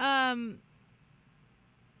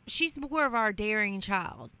more of our daring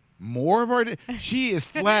child. More of our she is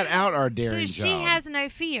flat out our daring so she child. has no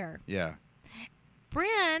fear. Yeah.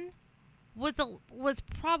 Bryn was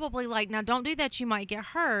probably like, now don't do that, you might get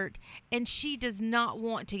hurt, and she does not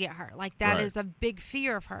want to get hurt. Like, that is a big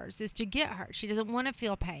fear of hers, is to get hurt. She doesn't want to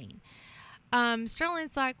feel pain.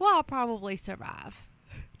 Sterling's like, well, I'll probably survive.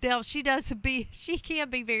 Now, she can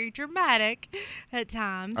be very dramatic at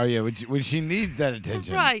times. Oh yeah, when she needs that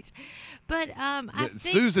attention. Right. But I think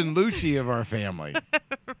Susan Lucci of our family.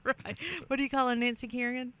 Right. What do you call her, Nancy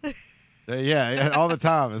Kerrigan? Yeah, all the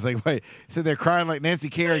time. It's like, wait, so they're crying like Nancy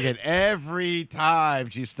Kerrigan every time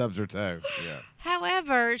she stubs her toe. Yeah.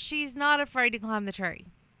 However, she's not afraid to climb the tree.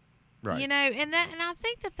 Right. You know, and I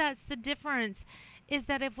think that's the difference, is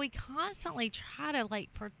that if we constantly try to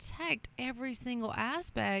like protect every single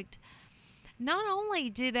aspect, not only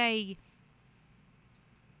do they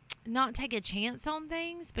not take a chance on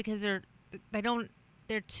things because they're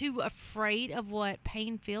too afraid of what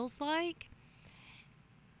pain feels like.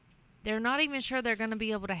 They're not even sure they're going to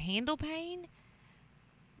be able to handle pain.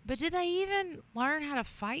 But do they even learn how to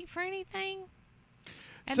fight for anything?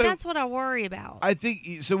 And So, that's what I worry about. I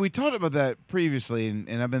think so. We talked about that previously,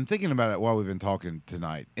 and I've been thinking about it while we've been talking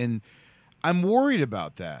tonight, and I'm worried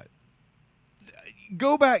about that.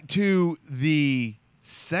 Go back to the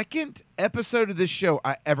second episode of this show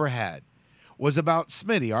I ever had was about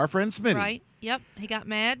Smitty, our friend Smitty. Right. Yep. He got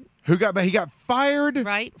mad. He got fired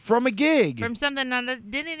Right. from a gig. From something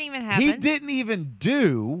that didn't even happen. He didn't even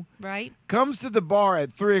do. Right. Comes to the bar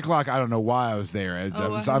at 3:00. I don't know why I was there.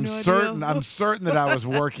 I'm certain that I was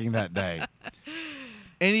working that day.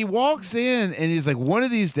 And he walks in and he's like, one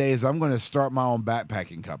of these days I'm going to start my own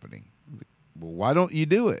backpacking company. I was like, well, why don't you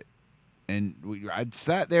do it? And I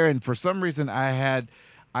sat there, and for some reason I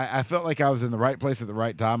felt like I was in the right place at the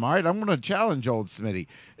right time. All right, I'm going to challenge old Smitty.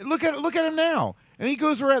 And look at him now. And he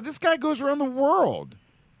goes around. This guy goes around the world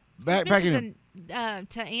backpacking.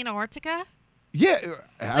 To Antarctica. Yeah,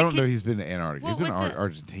 I don't know. He's been to Antarctica. He's been to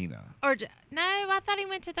Argentina. No, I thought he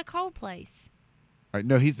went to the cold place. All right,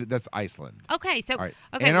 no, that's Iceland. Okay, so All right.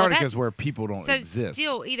 okay, Antarctica is where people don't so exist.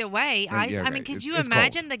 Still, either way, Yeah, okay. I mean, could you It's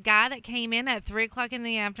imagine cold. the guy that came in at 3:00 in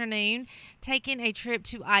the afternoon taking a trip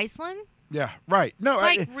to Iceland? Yeah, right. No,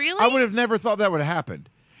 Like, really? I would have never thought that would have happened.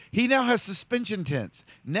 He now has suspension tents.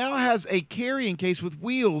 Now has a carrying case with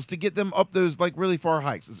wheels to get them up those like really far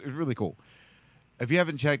hikes. It's really cool. If you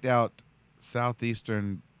haven't checked out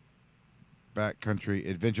Southeastern Backcountry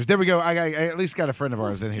Adventures, there we go. I at least got a friend of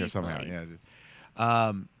ours in here Geez, somehow. Louise.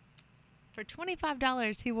 Yeah. For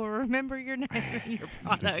 $25, he will remember your name and your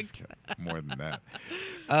product. More than that.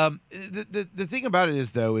 The thing about it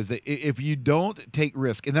is, though, is that if you don't take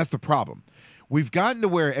risk, and that's the problem. We've gotten to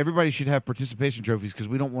where everybody should have participation trophies because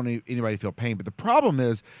we don't want anybody to feel pain. But the problem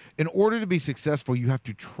is, in order to be successful, you have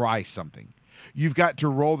to try something. You've got to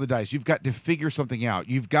roll the dice. You've got to figure something out.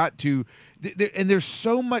 You've got to, and there's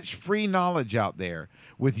so much free knowledge out there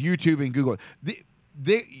with YouTube and Google.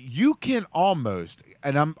 You can almost,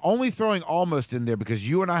 and I'm only throwing almost in there because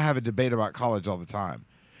you and I have a debate about college all the time.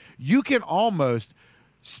 You can almost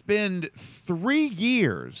spend 3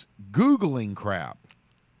 years Googling crap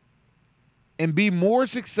and be more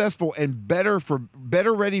successful and better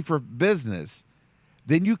ready for business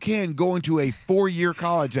than you can go into a 4-year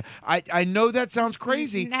college. I know that sounds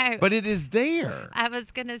crazy, but it is there. I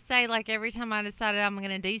was going to say, like, every time I decided I'm going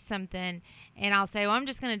to do something, and I'll say, well, I'm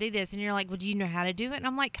just going to do this. And you're like, well, do you know how to do it? And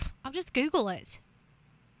I'm like, I'll just Google it.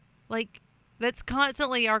 Like, that's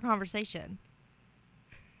constantly our conversation.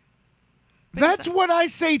 That's what I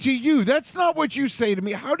say to you. That's not what you say to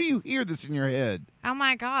me. How do you hear this in your head? Oh,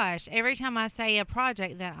 my gosh. Every time I say a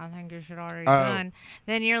project that I think you should already done,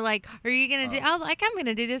 then you're like, are you going to do? I'm going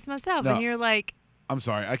to do this myself. No. And you're like. I'm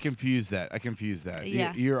sorry. I confuse that.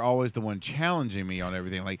 Yeah. You're always the one challenging me on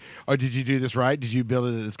everything. Like, oh, did you do this right? Did you build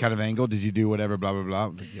it at this kind of angle? Did you do whatever, blah, blah, blah? I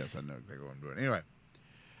was like, yes, I know exactly what I'm doing. Anyway,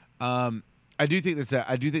 I do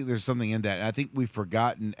think there's something in that. And I think we've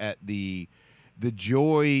forgotten at the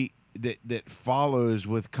joy that follows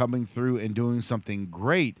with coming through and doing something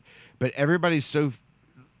great, but everybody's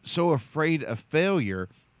so afraid of failure,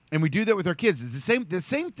 and we do that with our kids. It's the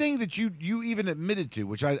same thing that you even admitted to,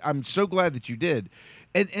 which I'm so glad that you did,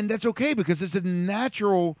 and that's okay because it's a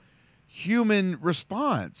natural human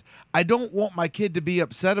response. I don't want my kid to be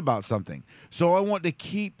upset about something, so I want to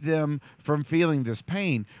keep them from feeling this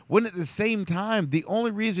pain, when at the same time, the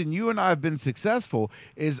only reason you and I have been successful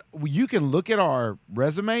is you can look at our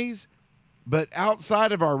resumes, but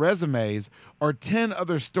outside of our resumes are 10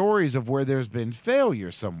 other stories of where there's been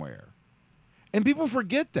failure somewhere, and people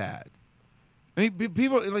forget that. I mean,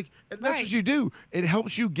 people like, that's right. What you do. It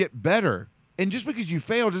helps you get better. And just because you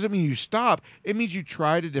fail doesn't mean you stop. It means you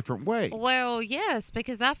tried a different way. Well, yes,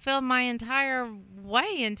 because I failed my entire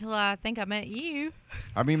way until I think I met you.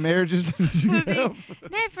 I mean, marriages. No,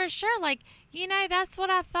 for sure. Like, that's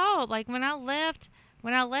what I thought. Like, when I left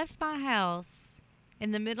my house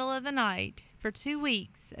in the middle of the night for 2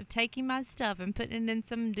 weeks of taking my stuff and putting it in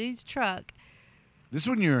some dude's truck. This is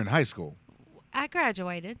when you were in high school. I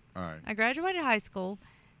graduated. All right. I graduated high school.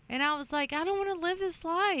 And I was like, I don't want to live this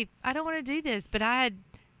life. I don't want to do this. But I had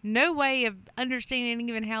no way of understanding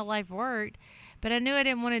even how life worked. But I knew I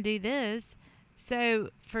didn't want to do this. So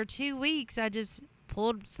for 2 weeks, I just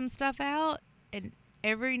pulled some stuff out. And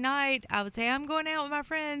every night I would say, I'm going out with my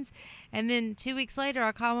friends. And then 2 weeks later,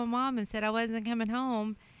 I called my mom and said I wasn't coming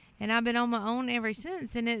home. And I've been on my own ever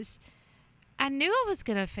since. And I knew I was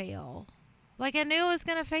going to fail. Like, I knew I was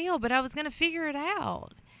going to fail, but I was going to figure it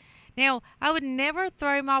out. Now, I would never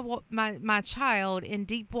throw my child in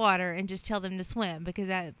deep water and just tell them to swim, because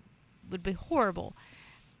that would be horrible.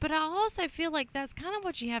 But I also feel like that's kind of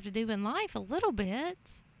what you have to do in life a little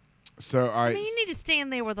bit. So I mean, you need to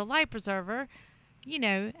stand there with a life preserver,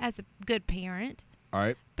 as a good parent. All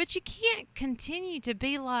right. But you can't continue to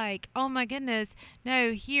be like, oh my goodness,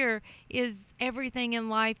 no, here is everything in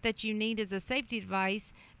life that you need as a safety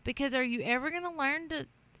device, because are you ever going to learn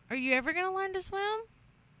to swim?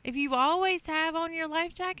 If you always have on your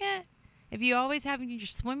life jacket, if you always have your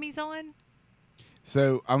swimmies on.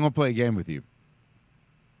 So I'm gonna play a game with you.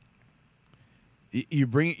 You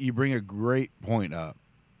bring a great point up.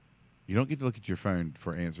 You don't get to look at your phone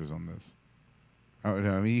for answers on this. Oh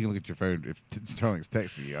no, I mean you can look at your phone if Sterling's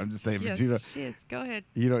texting you. I'm just saying, yes, but go ahead.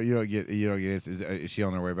 You don't get answers. Is she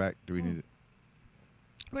on her way back? Do we need it?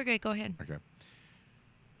 We're good. Go ahead. Okay.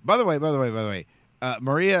 By the way.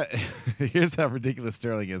 Maria, here's how ridiculous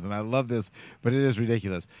Sterling is, and I love this, but it is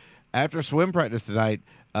ridiculous. After swim practice tonight,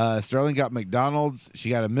 Sterling got McDonald's.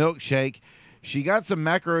 She got a milkshake. She got some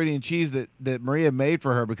macaroni and cheese that Maria made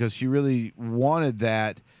for her because she really wanted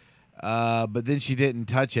that, but then she didn't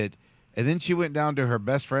touch it. And then she went down to her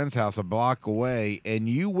best friend's house a block away, and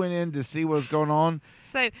you went in to see what's going on.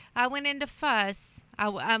 So I went in to fuss.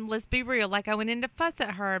 Let's be real. Like, I went in to fuss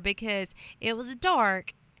at her because it was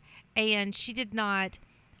dark, and she did not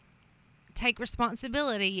take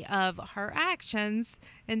responsibility of her actions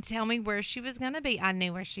and tell me where she was going to be. I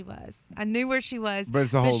knew where she was. But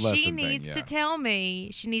it's a whole lesson she needs to tell me.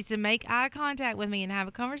 She needs to make eye contact with me and have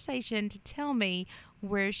a conversation to tell me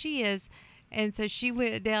where she is. And so she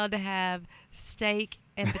went down to have steak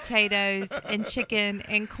and potatoes and chicken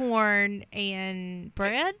and corn and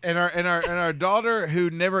bread. And our daughter, who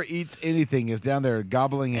never eats anything, is down there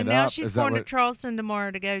gobbling it And up. now she's Is that going to what? Charleston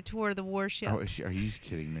tomorrow to go tour the warship. Oh, are you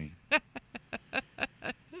kidding me?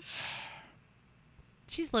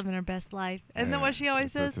 She's living her best life. And then Yeah, what she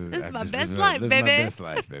always says, this this is my just best living life, my baby. best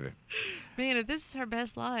life, baby. Man, if this is her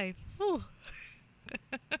best life. Whew.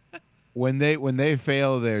 When they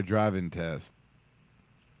fail their driving test,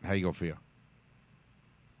 how you gonna feel?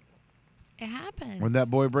 It happens. When that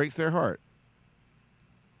boy breaks their heart.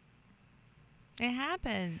 It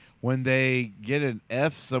happens. When they get an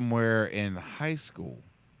F somewhere in high school.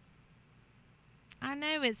 I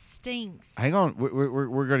know it stinks. Hang on,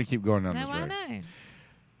 we're going to keep going down this road. No, I know.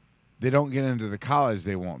 They don't get into the college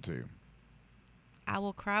they want to. I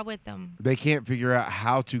will cry with them. They can't figure out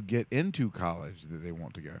how to get into college that they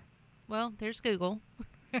want to go. Well, there's Google.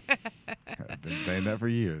 I've been saying that for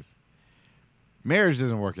years. Marriage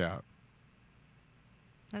doesn't work out.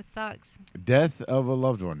 That sucks. Death of a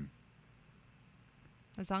loved one.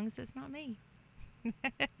 As long as it's not me.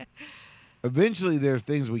 Eventually, there's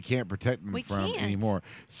things we can't protect them We from can't. anymore.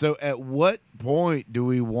 So at what point do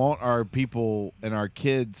we want our people and our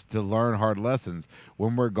kids to learn hard lessons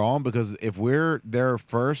when we're gone? Because if we're their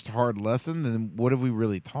first hard lesson, then what have we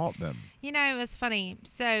really taught them? You know, it's funny.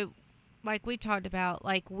 So, like we talked about,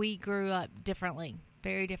 like we grew up differently,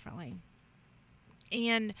 very differently.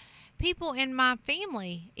 And people in my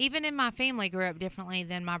family, even in my family, grew up differently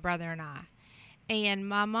than my brother and I. And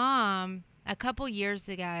my mom, a couple years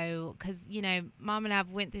ago, because, you know, Mom and I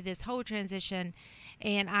went through this whole transition,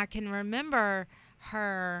 and I can remember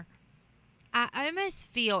her. I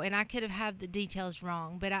almost feel, and I could have had the details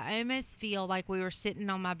wrong, but I almost feel like we were sitting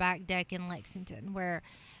on my back deck in Lexington, where,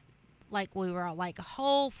 like, we were like a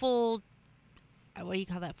whole full, what do you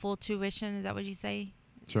call that, full tuition? Is that what you say?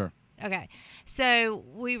 Sure. Okay. So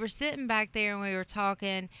we were sitting back there and we were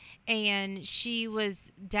talking, and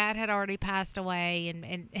Dad had already passed away,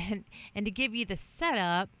 and to give you the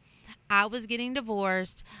setup, I was getting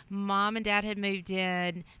divorced. Mom and Dad had moved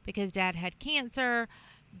in because Dad had cancer.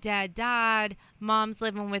 Dad died. Mom's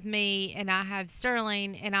living with me, and I have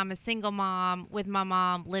Sterling, and I'm a single mom with my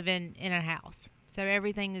mom living in a house. So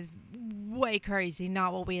everything is way crazy,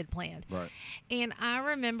 not what we had planned. Right. And I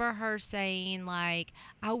remember her saying, like,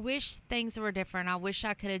 I wish things were different. I wish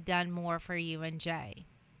I could have done more for you and Jay.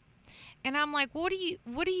 And I'm like, what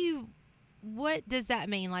does that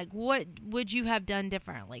mean? Like, what would you have done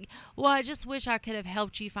differently? Well, I just wish I could have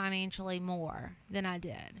helped you financially more than I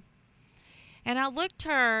did. And I looked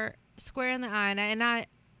her square in the eye,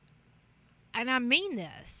 and I mean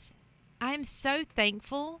this. I'm so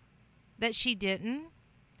thankful that she didn't.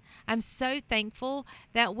 I'm so thankful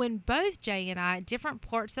that when both Jay and I, at different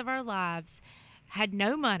parts of our lives, had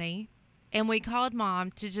no money, and we called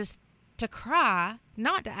Mom to cry,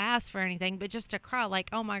 not to ask for anything, but just to cry, like,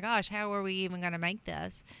 oh my gosh, how are we even going to make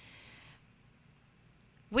this?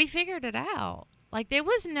 We figured it out. Like, there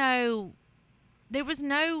was no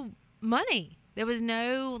money. There was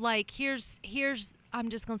no, like, here's I'm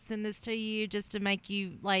just going to send this to you just to make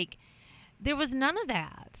you, like, there was none of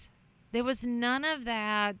that. There was none of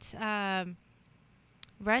that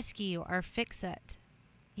rescue or fix it.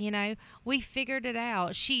 You know, we figured it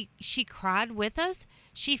out. She cried with us.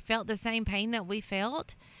 She felt the same pain that we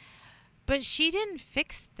felt. But she didn't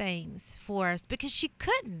fix things for us because she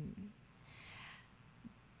couldn't.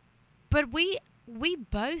 But we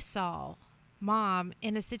both saw Mom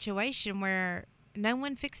in a situation where no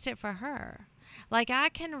one fixed it for her. Like, I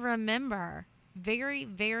can remember very,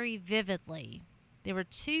 very vividly. There were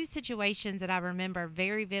two situations that I remember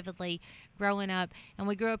very vividly growing up, and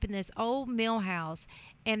we grew up in this old mill house,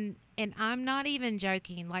 and I'm not even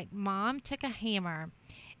joking. Like, Mom took a hammer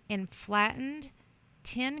and flattened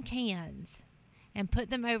tin cans and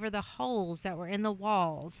put them over the holes that were in the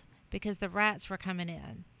walls because the rats were coming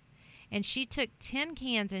in. And she took tin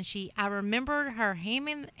cans, and I remember her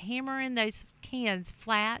hammering those cans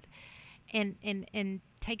flat and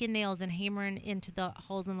taking nails and hammering into the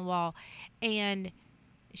holes in the wall. And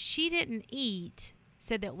she didn't eat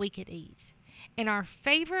so that we could eat. And our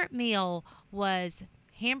favorite meal was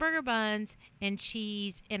hamburger buns and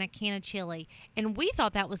cheese and a can of chili. And we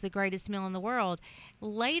thought that was the greatest meal in the world.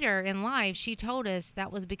 Later in life, she told us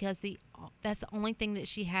that was because that's the only thing that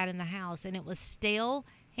she had in the house. And it was stale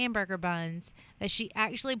hamburger buns that she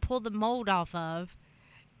actually pulled the mold off of,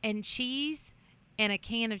 and cheese and a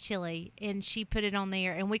can of chili, and she put it on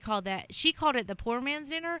there, and she called it the poor man's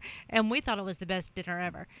dinner, and we thought it was the best dinner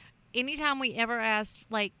ever. Anytime we ever asked,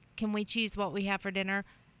 like, can we choose what we have for dinner,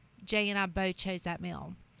 Jay and I both chose that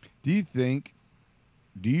meal. Do you think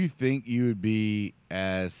you would be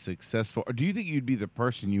as successful, or do you think you'd be the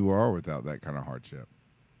person you are without that kind of hardship?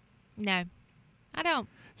 No, I don't.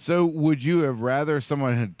 So would you have rather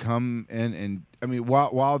someone had come in and, I mean,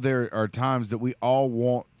 while there are times that we all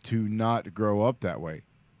want to not grow up that way.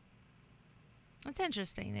 That's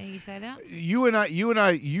interesting that you say that.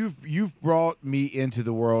 You've brought me into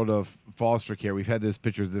the world of foster care. We've had those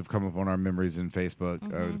pictures that have come up on our memories in Facebook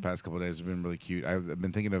over the past couple of days. Have been really cute. I've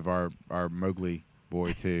been thinking of our Mowgli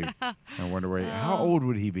boy too. I wonder how old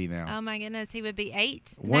would he be now? Oh my goodness, he would be 8.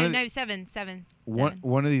 Seven.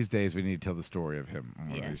 One of these days we need to tell the story of him on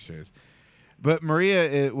one of these Yes. shows. But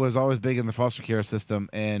Maria was always big in the foster care system,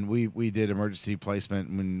 and we did emergency placement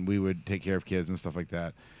when we would take care of kids and stuff like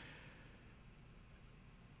that.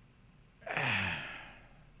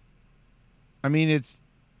 I mean, it's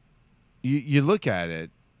you look at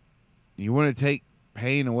it, you want to take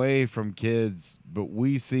pain away from kids, but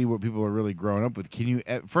we see what people are really growing up with. Can you,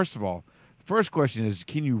 first of all, the first question is,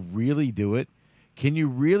 can you really do it? Can you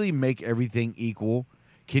really make everything equal?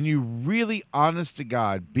 Can you really, honest to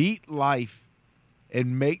God, beat life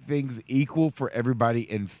and make things equal for everybody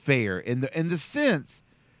and fair in the sense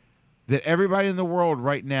that everybody in the world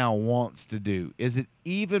right now wants to do? Is it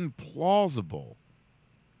even plausible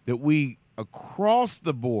that we across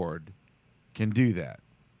the board can do that?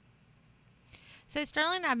 So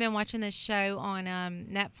Sterling and I have been watching this show on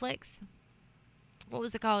Netflix. What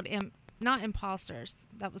was it called? Not Imposters.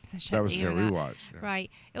 That was the show. That was the show we watched. Yeah.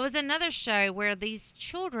 Right. It was another show where these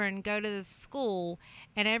children go to the school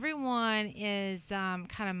and everyone is kind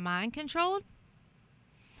of mind controlled.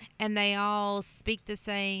 And they all speak the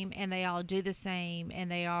same and they all do the same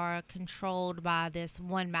and they are controlled by this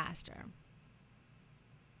one master.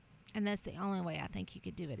 And that's the only way I think you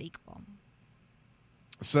could do it equal.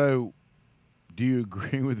 So, do you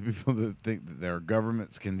agree with the people that think that their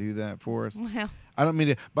governments can do that for us? Well, I don't mean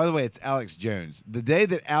to. By the way, it's Alex Jones. The day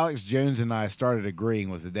that Alex Jones and I started agreeing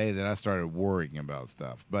was the day that I started worrying about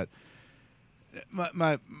stuff. But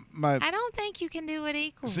my I don't think you can do it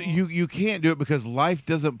equal. so you can't do it because life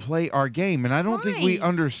doesn't play our game, and I don't think we Right.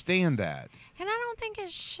 understand that. And I don't think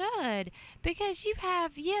it should, because you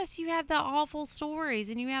have the awful stories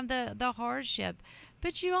and you have the hardship,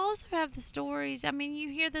 but you also have the stories. I mean, you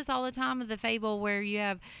hear this all the time of the fable where you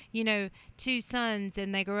have, 2 sons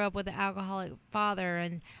and they grew up with an alcoholic father,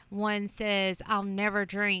 and one says, "I'll never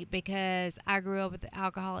drink because I grew up with an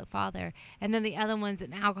alcoholic father," and then the other one's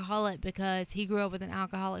an alcoholic because he grew up with an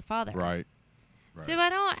alcoholic father. Right. So I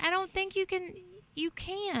don't think you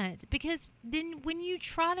can't, because then when you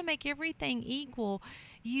try to make everything equal,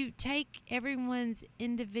 you take everyone's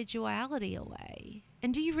individuality away.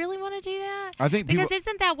 And do you really want to do that? I think because people-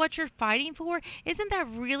 isn't that what you're fighting for? Isn't that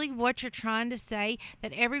really what you're trying to say?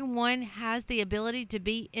 That everyone has the ability to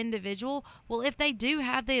be individual? Well, if they do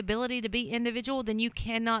have the ability to be individual, then you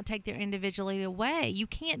cannot take their individuality away. You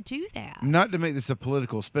can't do that. Not to make this a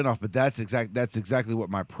political spinoff, but that's exactly what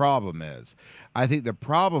my problem is. I think the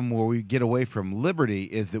problem where we get away from liberty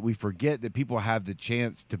is that we forget that people have the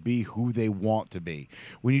chance to be who they want to be.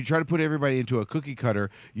 When you try to put everybody into a cookie cutter,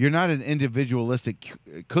 you're not an individualistic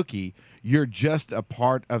cookie. You're just a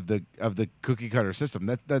part of the cookie cutter system.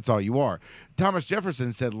 That's all you are. Thomas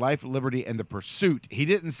Jefferson said life, liberty, and the pursuit. He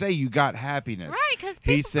didn't say you got happiness. Right, because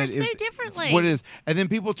He people said pursue it's differently. what it is. And then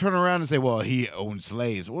people turn around and say, well, he owned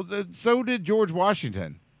slaves. Well, so did George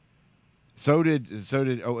Washington. So did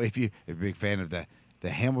if you're a big fan of the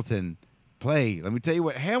Hamilton play, let me tell you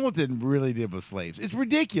what Hamilton really did with slaves. It's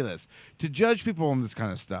ridiculous to judge people on this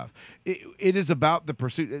kind of stuff. It is about the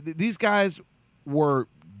pursuit. These guys were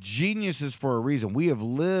geniuses for a reason. We have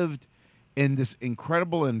lived in this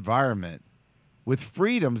incredible environment with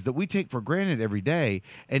freedoms that we take for granted every day,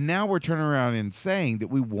 and now we're turning around and saying that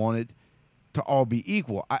we want it to all be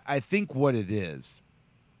equal. I think what it is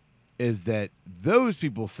that those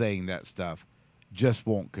people saying that stuff just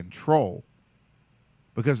want control.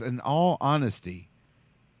 Because in all honesty,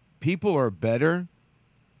 people are better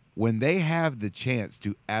when they have the chance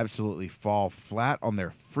to absolutely fall flat on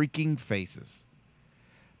their freaking faces.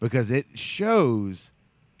 Because it shows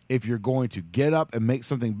if you're going to get up and make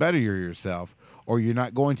something better of yourself or you're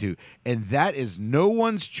not going to. And that is no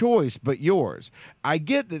one's choice but yours. I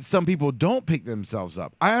get that some people don't pick themselves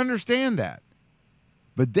up. I understand that.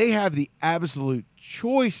 But they have the absolute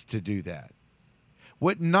choice to do that.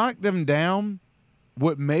 What knocked them down,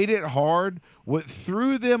 what made it hard, what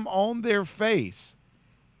threw them on their face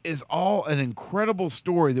is all an incredible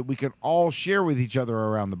story that we can all share with each other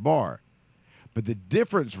around the bar. But the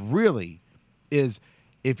difference really is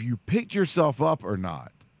if you picked yourself up or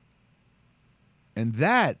not. And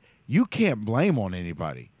that you can't blame on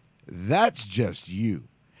anybody. That's just you.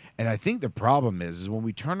 And I think the problem is when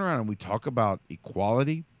we turn around and we talk about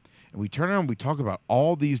equality and we turn around and we talk about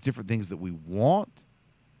all these different things that we want,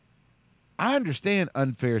 I understand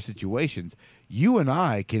unfair situations. You and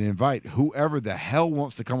I can invite whoever the hell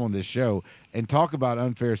wants to come on this show and talk about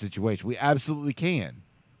unfair situations. We absolutely can.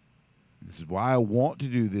 This is why I want to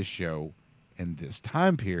do this show in this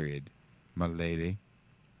time period, my lady.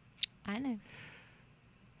 I know.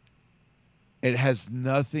 It has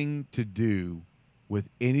nothing to do with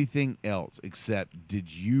anything else except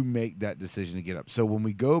did you make that decision to get up? So when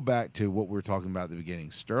we go back to what we were talking about at the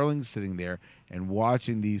beginning, Sterling's sitting there and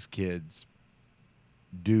watching these kids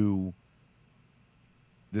do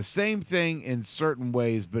the same thing in certain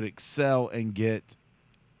ways but excel and get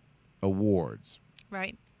awards.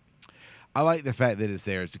 Right. I like the fact that it's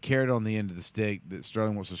there. It's a carrot on the end of the stick that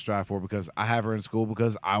Sterling wants to strive for because I have her in school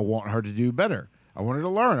because I want her to do better. I want her to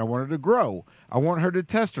learn. I want her to grow. I want her to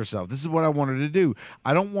test herself. This is what I want her to do.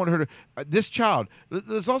 I don't want her to this child.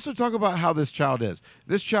 Let's also talk about how this child is.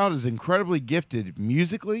 This child is incredibly gifted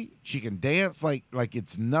musically. She can dance like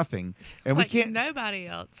it's nothing. And like we can't nobody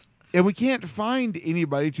else. And we can't find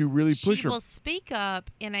anybody to really push her. She will speak up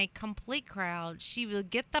in a complete crowd. She will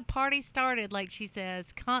get the party started, like she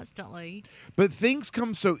says, constantly. But things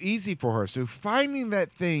come so easy for her. So finding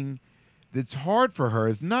that thing that's hard for her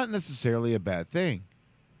is not necessarily a bad thing.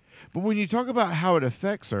 But when you talk about how it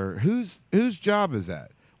affects her, whose job is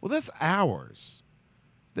that? Well, that's ours.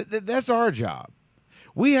 That's our job.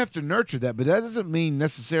 We have to nurture that, but that doesn't mean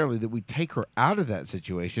necessarily that we take her out of that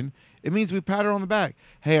situation. It means we pat her on the back.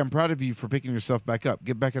 Hey, I'm proud of you for picking yourself back up.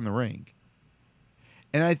 Get back in the ring.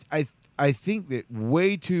 And I think that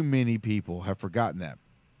way too many people have forgotten that.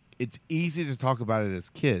 It's easy to talk about it as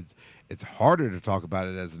kids. It's harder to talk about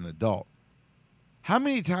it as an adult. How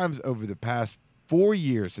many times over the past 4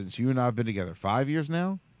 years since you and I have been together, 5 years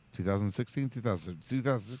now? 2016,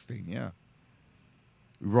 yeah.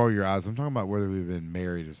 You roll your eyes. I'm talking about whether we've been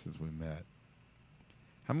married or since we met.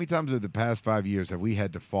 How many times over the past 5 years have we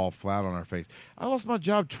had to fall flat on our face? I lost my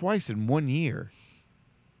job twice in 1 year.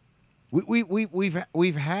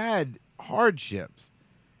 We've had hardships,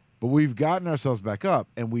 but we've gotten ourselves back up,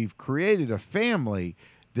 and we've created a family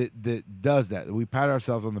that does that. We pat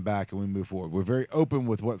ourselves on the back and we move forward. We're very open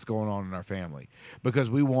with what's going on in our family because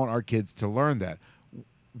we want our kids to learn that.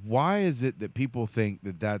 Why is it that people think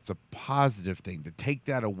that that's a positive thing, to take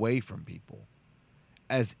that away from people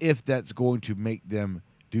as if that's going to make them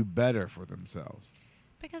do better for themselves?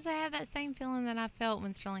 Because I have that same feeling that I felt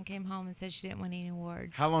when Sterling came home and said she didn't win any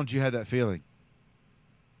awards. How long did you have that feeling?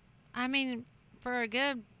 I mean, for a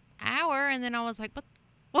good hour, and then I was like,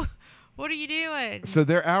 what are you doing? So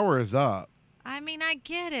their hour is up. I mean, I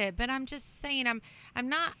get it, but I'm just saying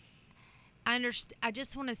I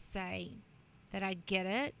just want to say that I get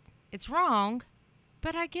it. It's wrong,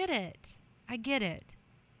 but I get it.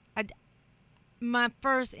 My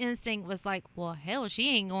first instinct was like, well, hell,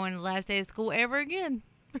 she ain't going the last day of school ever again.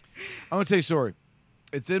 I'm going to tell you a story.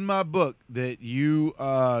 It's in my book that you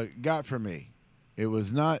got from me. It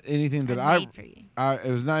was not anything that made for you.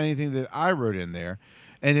 It was not anything that I wrote in there.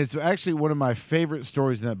 And it's actually one of my favorite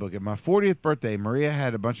stories in that book. At my 40th birthday, Maria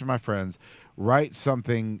had a bunch of my friends write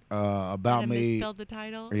something about me. Misspelled the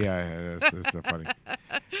title. Yeah, it's so funny.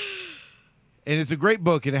 And it's a great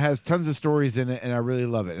book, and it has tons of stories in it, and I really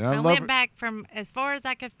love it. And I went back from as far as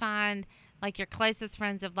I could find, like your closest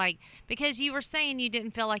friends of because you were saying you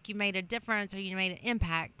didn't feel like you made a difference or you made an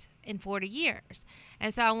impact in 40 years.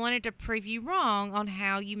 And so I wanted to prove you wrong on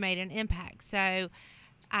how you made an impact. So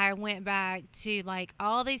I went back to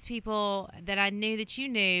all these people that I knew that you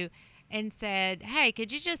knew and said, hey,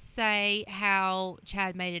 could you just say how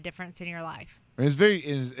Chad made a difference in your life?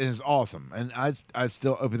 It's awesome. And I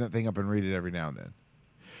still open that thing up and read it every now and then.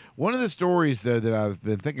 One of the stories, though, that I've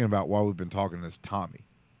been thinking about while we've been talking is Tommy.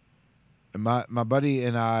 And my buddy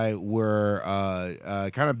and I were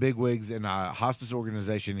kind of bigwigs in a hospice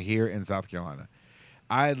organization here in South Carolina.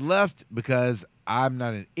 I had left because I'm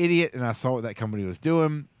not an idiot, and I saw what that company was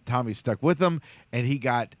doing. Tommy stuck with them, and he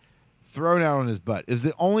got thrown out on his butt. It was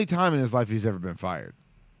the only time in his life he's ever been fired,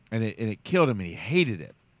 and it killed him, and he hated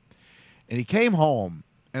it. And he came home,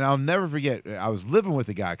 and I'll never forget, I was living with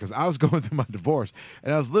the guy because I was going through my divorce,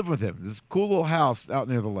 and I was living with him, this cool little house out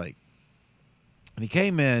near the lake. And he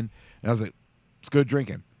came in, and I was like, let's go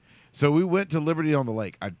drinking. So we went to Liberty on the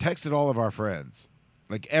Lake. I texted all of our friends.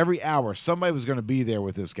 Every hour, somebody was going to be there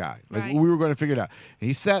with this guy. Right. We were going to figure it out. And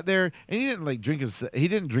he sat there, and he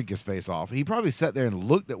didn't drink his face off. He probably sat there and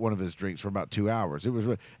looked at one of his drinks for about 2 hours. It was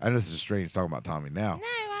really, I know this is strange talking about Tommy now. No,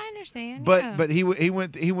 I understand. But he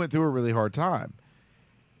went through a really hard time.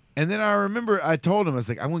 And then I remember I told him, I was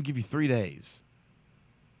like, I'm going to give you 3 days.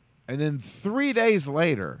 And then 3 days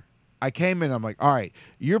later, I came in. I'm like, all right,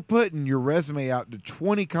 you're putting your resume out to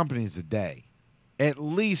 20 companies a day, at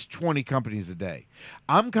least 20 companies a day.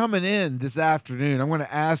 I'm coming in this afternoon. I'm going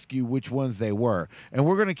to ask you which ones they were. And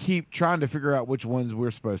we're going to keep trying to figure out which ones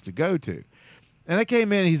we're supposed to go to. And I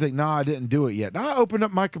came in, and he's like, no, I didn't do it yet. And I opened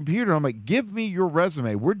up my computer. I'm like, give me your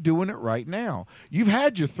resume. We're doing it right now. You've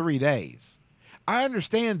had your 3 days. I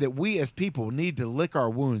understand that we as people need to lick our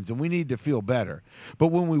wounds and we need to feel better. But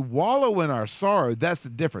when we wallow in our sorrow, that's the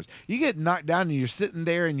difference. You get knocked down and you're sitting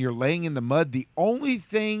there and you're laying in the mud. The only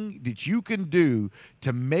thing that you can do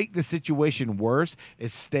to make the situation worse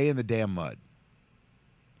is stay in the damn mud.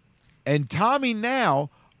 And Tommy now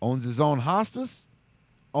owns his own hospice,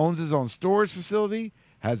 owns his own storage facility,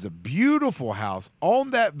 has a beautiful house on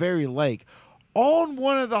that very lake, on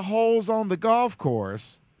one of the holes on the golf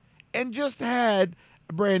course, and just had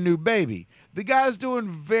a brand new baby. The guy's doing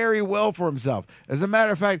very well for himself. As a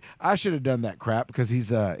matter of fact, I should have done that crap because he's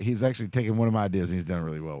actually taken one of my ideas and he's done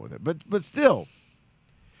really well with it. But still,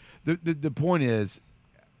 the point is,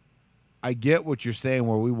 I get what you're saying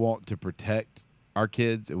where we want to protect our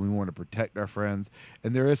kids and we want to protect our friends,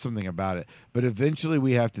 and there is something about it. But eventually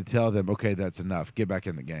we have to tell them, okay, that's enough. Get back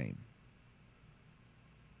in the game.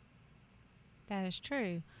 That is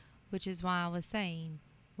true, which is why I was saying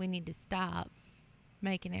we need to stop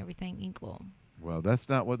making everything equal. Well, that's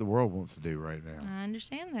not what the world wants to do right now. I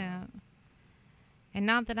understand that. And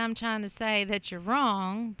not that I'm trying to say that you're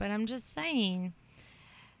wrong, but I'm just saying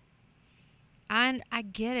I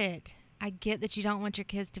get it. I get that you don't want your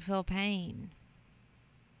kids to feel pain.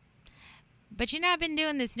 But I've been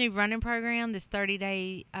doing this new running program, this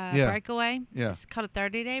 30-day breakaway. Yeah. It's called a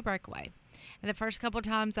 30-day breakaway. And the first couple of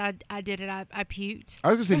times I did it, I puked.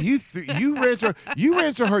 I was going to say, you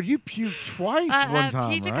ran so hard. You puked twice one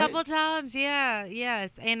time, I puked right? a couple of times,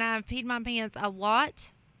 yes. And I peed my pants a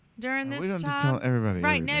lot during this time. We don't have to tell everybody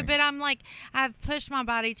right, everything. no, but I'm like, I've pushed my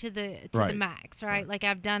body to the max, right? Like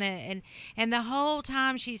I've done it. And the whole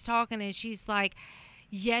time she's talking and she's like,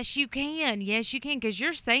 yes, you can, because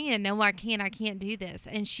you're saying, no, I can't do this.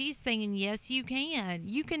 And she's saying, yes, you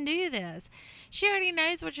can do this. She already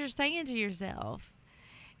knows what you're saying to yourself.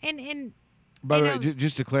 And by the way,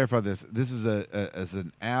 just to clarify this is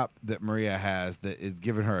an app that Maria has that is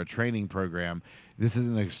giving her a training program. This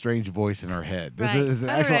isn't a strange voice in her head. This is an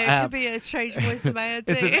actual app. It could be a strange voice in my head,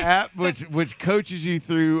 too. It's an app which coaches you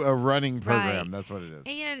through a running program. Right. That's what it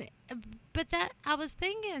is. But that I was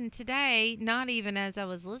thinking today, not even as I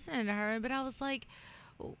was listening to her, but I was like,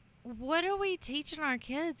 what are we teaching our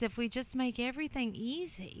kids if we just make everything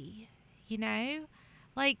easy?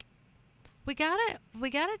 Like we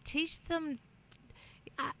gotta teach them.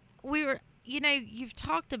 You've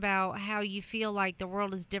talked about how you feel like the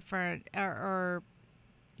world is different, or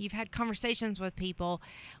you've had conversations with people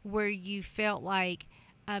where you felt like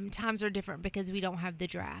times are different because we don't have the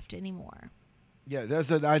draft anymore. Yeah, that's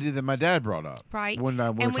an idea that my dad brought up. Right. When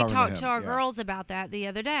we talked to our girls about that the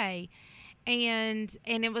other day. And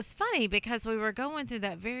it was funny because we were going through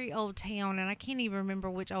that very old town, and I can't even remember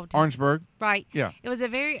which old town. Orangeburg. Right. Yeah. It was a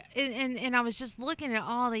very and I was just looking at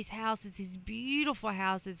all these houses, these beautiful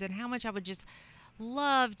houses, and how much I would just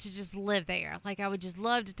love to just live there. Like I would just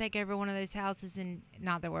love to take every one of those houses, and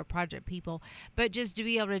not that we're project people, but just to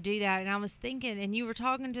be able to do that. And I was thinking, and you were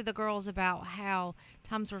talking to the girls about how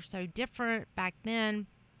times were so different back then.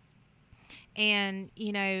 And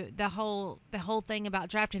the whole thing about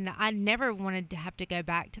drafting, I never wanted to have to go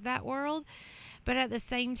back to that world, but at the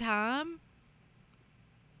same time,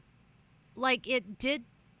 like it did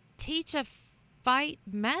teach a fight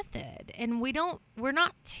method, and we're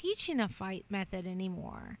not teaching a fight method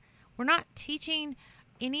anymore. We're not teaching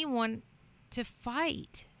anyone to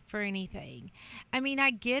fight for anything. I mean,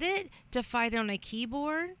 I get it to fight on a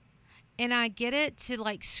keyboard, and I get it to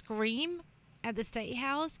like scream at the state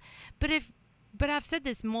house, but I've said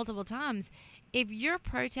this multiple times. If you're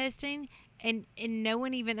protesting and no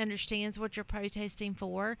one even understands what you're protesting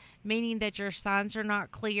for, meaning that your signs are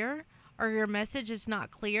not clear or your message is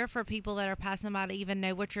not clear for people that are passing by to even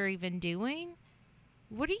know what you're even doing,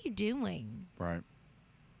 what are you doing? Right.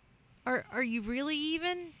 Are you really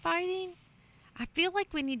even fighting? I feel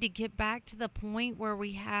like we need to get back to the point where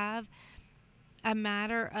we have a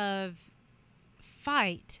matter of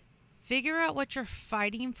fight. Figure out what you're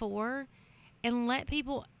fighting for and let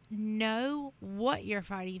people know what you're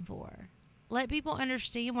fighting for. Let people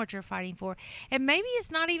understand what you're fighting for. And maybe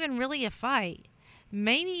it's not even really a fight.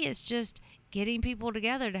 Maybe it's just getting people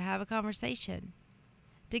together to have a conversation,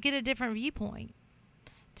 to get a different viewpoint,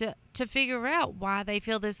 to figure out why they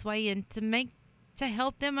feel this way, and to to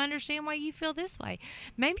help them understand why you feel this way.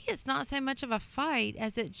 Maybe it's not so much of a fight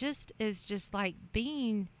as it just is just like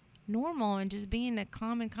being normal and just being a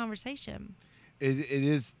common conversation. It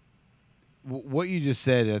is what you just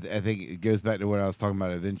said. I think it goes back to what I was talking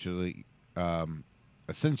about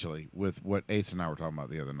essentially with what Ace and I were talking about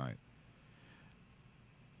the other night.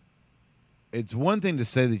 It's one thing to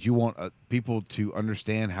say that you want people to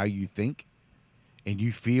understand how you think and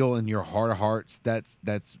you feel in your heart of hearts.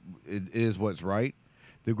 It is what's right.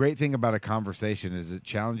 The great thing about a conversation is it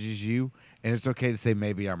challenges you, and it's okay to say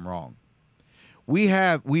maybe I'm wrong. We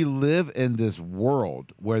live in this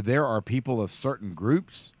world where there are people of certain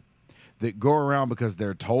groups that go around because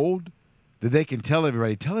they're told that they can tell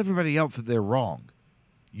everybody else that they're wrong.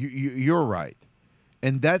 You're right.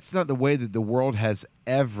 And that's not the way that the world has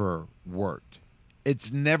ever worked.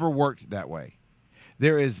 It's never worked that way.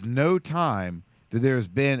 There is no time that there has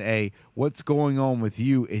been a what's going on with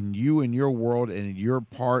you and your world and your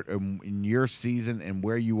part in your season and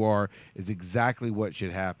where you are is exactly what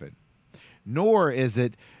should happen. Nor is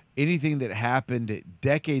it anything that happened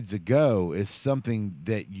decades ago is something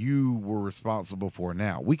that you were responsible for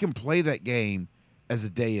now. We can play that game as the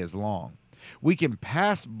day is long. We can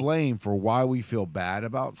pass blame for why we feel bad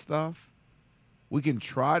about stuff. We can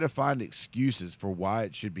try to find excuses for why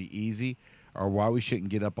it should be easy or why we shouldn't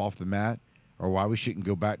get up off the mat or why we shouldn't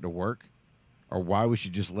go back to work or why we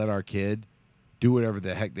should just let our kid do whatever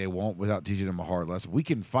the heck they want without teaching them a hard lesson. We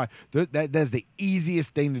can find that's the easiest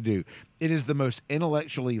thing to do. It is the most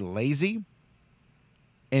intellectually lazy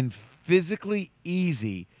and physically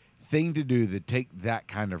easy thing to do to take that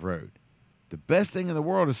kind of road. The best thing in the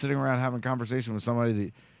world is sitting around having a conversation with somebody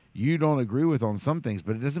that you don't agree with on some things,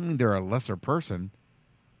 but it doesn't mean they're a lesser person.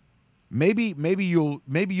 Maybe you'll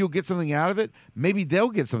get something out of it. Maybe they'll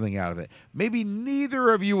get something out of it. Maybe neither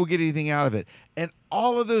of you will get anything out of it. And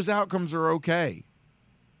all of those outcomes are okay.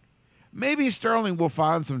 Maybe Sterling will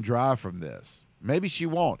find some drive from this. Maybe she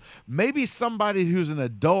won't. Maybe somebody who's an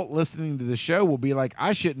adult listening to the show will be like,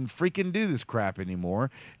 I shouldn't freaking do this crap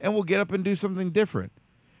anymore, and will get up and do something different.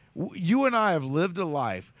 You and I have lived a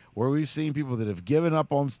life where we've seen people that have given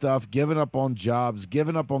up on stuff, given up on jobs,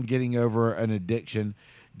 given up on getting over an addiction,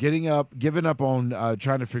 given up on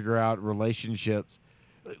trying to figure out relationships.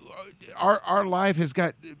 Our life has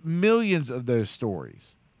got millions of those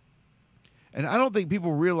stories. And I don't think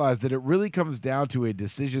people realize that it really comes down to a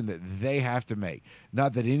decision that they have to make,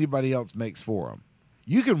 not that anybody else makes for them.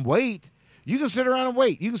 You can wait. You can sit around and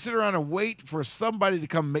wait. You can sit around and wait for somebody to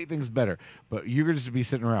come make things better. But you're going to just be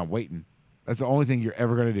sitting around waiting. That's the only thing you're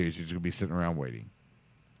ever going to do is you're just going to be sitting around waiting.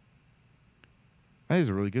 That is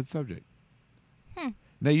a really good subject.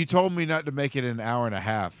 Now, you told me not to make it an hour and a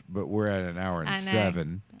half, but we're at an hour and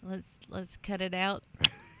 7. Let's cut it out.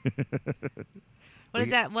 What is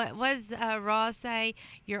that? What was Ross say?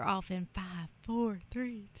 You're off in 5, 4,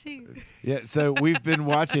 3, 2. Yeah, so we've been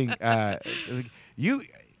watching you,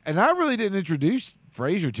 and I really didn't introduce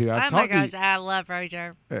Frasier to you. Oh my gosh, I love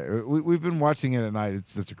Frasier. We've been watching it at night.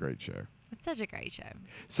 It's such a great show. It's such a great show.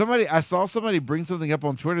 I saw somebody bring something up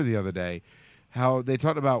on Twitter the other day, how they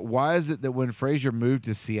talked about why is it that when Frasier moved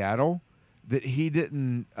to Seattle, that he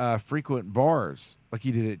didn't frequent bars like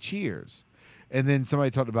he did at Cheers. And then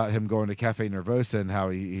somebody talked about him going to Cafe Nervosa and how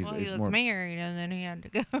he was married and then he had to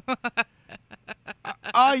go.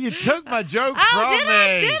 Oh, you took my joke from me. Did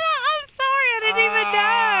I? I'm sorry. I didn't even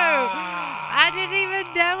know. I didn't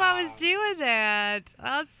even know I was doing that.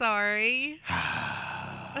 I'm sorry.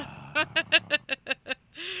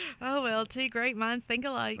 Oh, well, two great minds think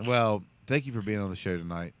alike. Well, thank you for being on the show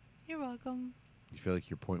tonight. You're welcome. You feel like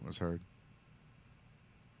your point was heard?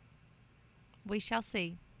 We shall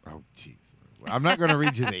see. Oh, jeez. I'm not going to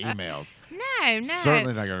read you the emails. No.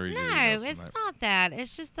 Certainly not going to read you the emails. No, it's not that.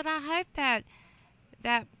 It's just that I hope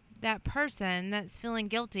that person that's feeling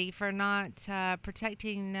guilty for not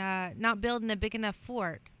protecting, not building a big enough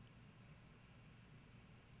fort.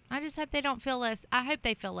 I just hope they don't feel less. I hope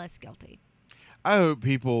they feel less guilty. I hope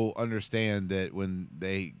people understand that when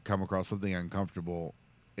they come across something uncomfortable,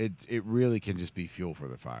 it really can just be fuel for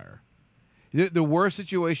the fire. The worst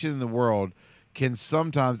situation in the world can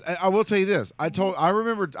sometimes. I will tell you this. I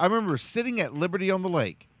remember sitting at Liberty on the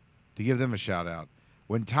Lake, to give them a shout out,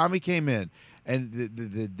 when Tommy came in, and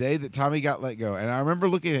the day that Tommy got let go, and I remember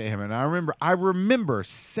looking at him, and I remember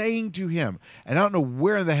saying to him, and I don't know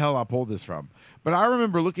where in the hell I pulled this from, but I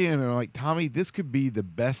remember looking at him and I'm like, Tommy, this could be the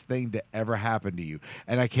best thing to ever happen to you,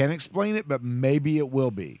 and I can't explain it, but maybe it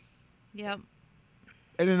will be. Yep.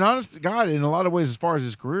 And in honest to God, in a lot of ways, as far as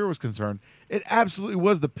his career was concerned, it absolutely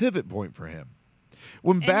was the pivot point for him.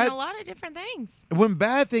 When and a lot of different things. When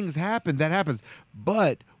bad things happen, that happens.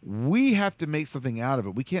 But we have to make something out of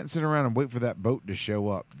it. We can't sit around and wait for that boat to show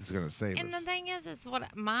up that's going to save us. And the thing is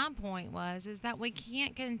what my point was, is that we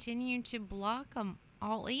can't continue to block them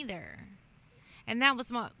all either. And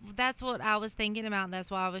that's what I was thinking about. That's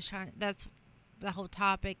why that's the whole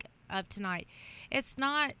topic of tonight. It's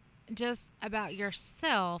not just about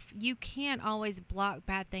yourself. You can't always block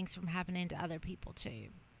bad things from happening to other people too.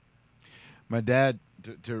 My dad,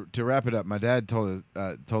 to wrap it up, my dad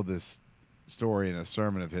told this story in a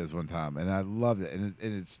sermon of his one time, and I loved it, and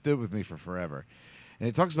it stood with me for forever. And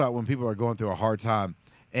it talks about when people are going through a hard time,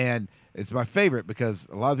 and it's my favorite because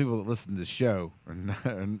a lot of people that listen to the show,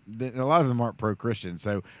 and a lot of them aren't pro-Christian,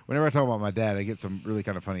 so whenever I talk about my dad, I get some really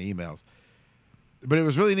kind of funny emails. But it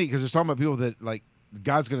was really neat because it's talking about people that, like,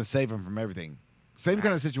 God's going to save them from everything. Same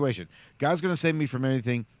kind of situation. God's going to save me from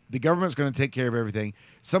everything. The government's going to take care of everything.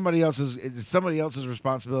 It's somebody else's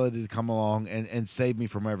responsibility to come along and save me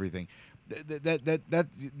from everything.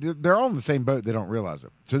 They're all in the same boat. They don't realize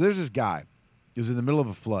it. So there's this guy. He was in the middle of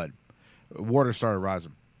a flood. Water started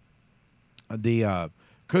rising. The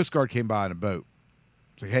Coast Guard came by in a boat.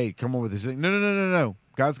 It's like, hey, come on with this thing. No.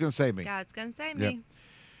 God's going to save me. God's going to save me.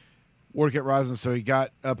 Water kept rising, so he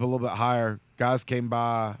got up a little bit higher. Guys came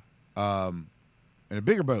by in a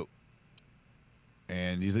bigger boat.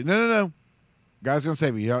 And he's like, no. God's going to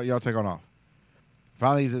save me. Y'all take on off.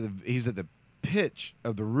 Finally, he's at the pitch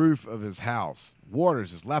of the roof of his house.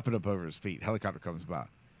 Water's just lapping up over his feet. Helicopter comes by.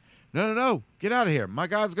 No. Get out of here. My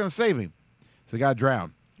God's going to save me. So the guy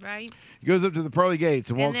drowned. Right. He goes up to the pearly gates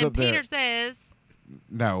and walks up there. And then Peter says.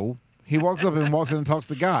 No. He walks up and walks in and talks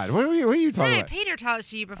to God. What are you talking about? Peter talks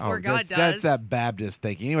to you before God does. That's that Baptist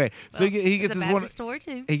thinking. Anyway, so he gets his one. Story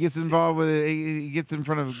too. He gets involved with it. He gets in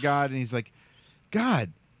front of God and he's like,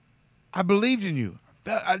 God, I believed in you.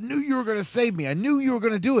 I knew you were going to save me. I knew you were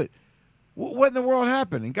going to do it. What in the world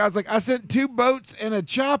happened? And God's like, I sent 2 boats and a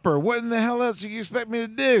chopper. What in the hell else do you expect me to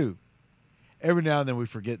do? Every now and then we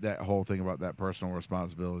forget that whole thing about that personal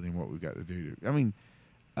responsibility and what we've got to do. I mean,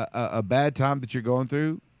 a bad time that you're going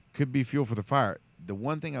through could be fuel for the fire. The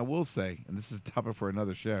one thing I will say, and this is a topic for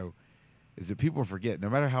another show, is that people forget, no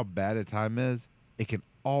matter how bad a time is, it can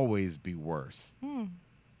always be worse.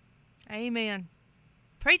 Amen.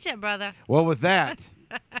 Preach it, brother. Well, with that,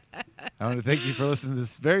 I want to thank you for listening to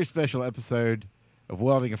this very special episode of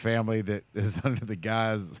Welding a Family that is under the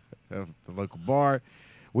guise of the local bar.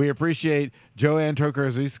 We appreciate Joanne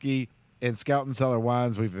Tokarczewski and Scout and Cellar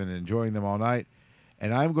Wines. We've been enjoying them all night.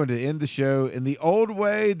 And I'm going to end the show in the old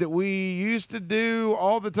way that we used to do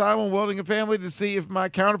all the time on Welding a Family to see if my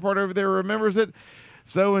counterpart over there remembers it.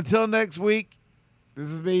 So until next week, this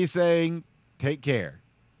is me saying, take care.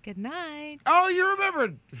 Good night. Oh, you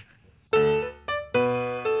remembered.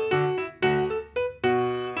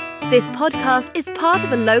 This podcast is part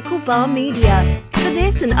of a Local Bar Media. For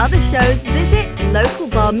this and other shows, visit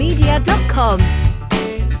localbarmedia.com.